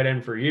paying down a tight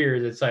end for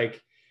years. It's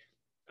like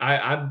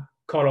I've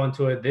caught on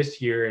to it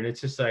this year, and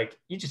it's just like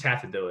you just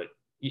have to do it.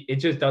 It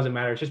just doesn't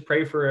matter. It's just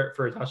pray for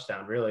a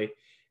touchdown, really.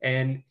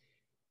 And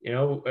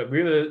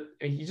really,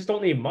 you just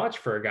don't need much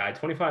for a guy.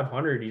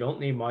 2,500, you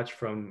don't need much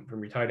from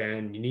your tight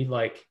end. You need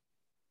like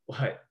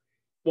what?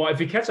 Well, if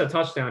he catches a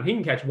touchdown, he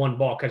can catch one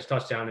ball, catch a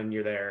touchdown, and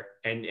you're there,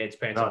 and it's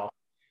pants off.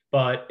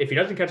 But if he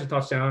doesn't catch a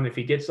touchdown, if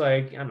he gets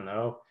like, I don't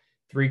know,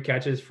 3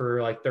 catches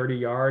for like 30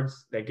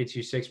 yards, that gets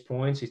you 6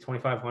 points. He's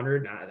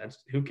 2,500. Nah,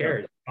 who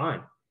cares? Yeah.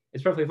 Fine.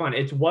 It's perfectly fine.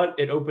 It's what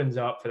it opens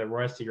up for the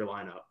rest of your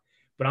lineup.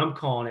 But I'm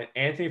calling it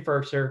Anthony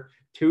Ferkser,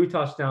 2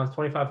 touchdowns,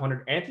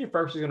 2,500. Anthony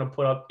Ferkser is going to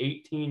put up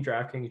 18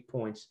 DraftKings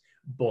points.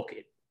 Book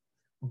it.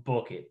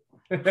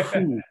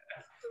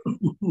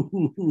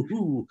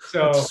 So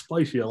that's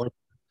spicy. I like.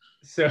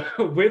 So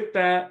with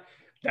that,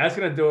 that's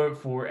going to do it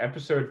for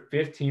episode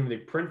 15 of the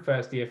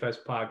PrintFest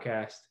DFS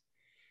podcast.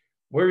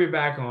 We'll be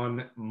back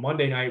on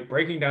Monday night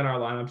breaking down our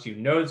lineups.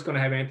 It's going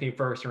to have Anthony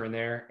Ferkser in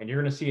there, and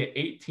you're going to see an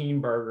 18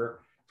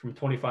 burger from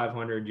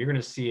 2,500. You're going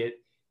to see it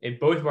in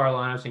both of our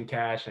lineups in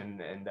cash,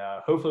 and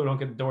hopefully we don't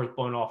get the doors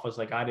blown off us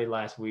like I did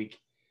last week.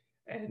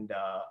 And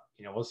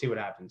we'll see what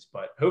happens.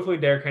 But hopefully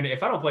Derrick Henry,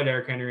 if I don't play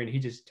Derrick Henry and he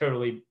just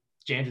totally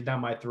jams it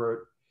down my throat,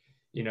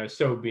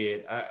 so be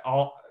it.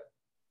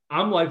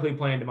 I'm likely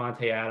playing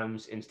Devontae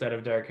Adams instead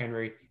of Derrick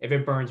Henry. If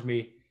it burns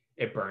me,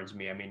 it burns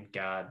me. I mean,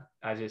 God,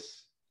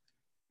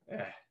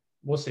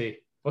 we'll see.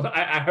 Well,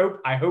 I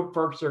hope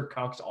Ferkser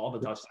cucks all the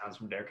touchdowns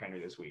from Derrick Henry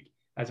this week.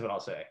 That's what I'll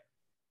say.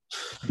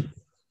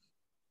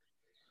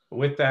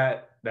 With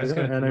that, that's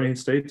going to. And I mean,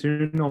 stay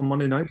tuned on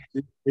Monday night.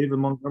 David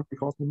Montgomery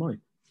cost me money.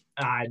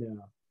 I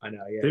know.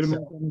 Yeah. David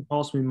Montgomery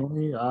cost me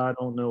money. I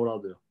don't know what I'll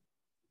do.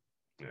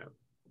 Yeah.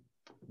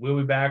 We'll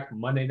be back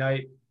Monday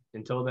night.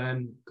 Until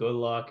then, good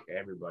luck,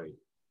 everybody.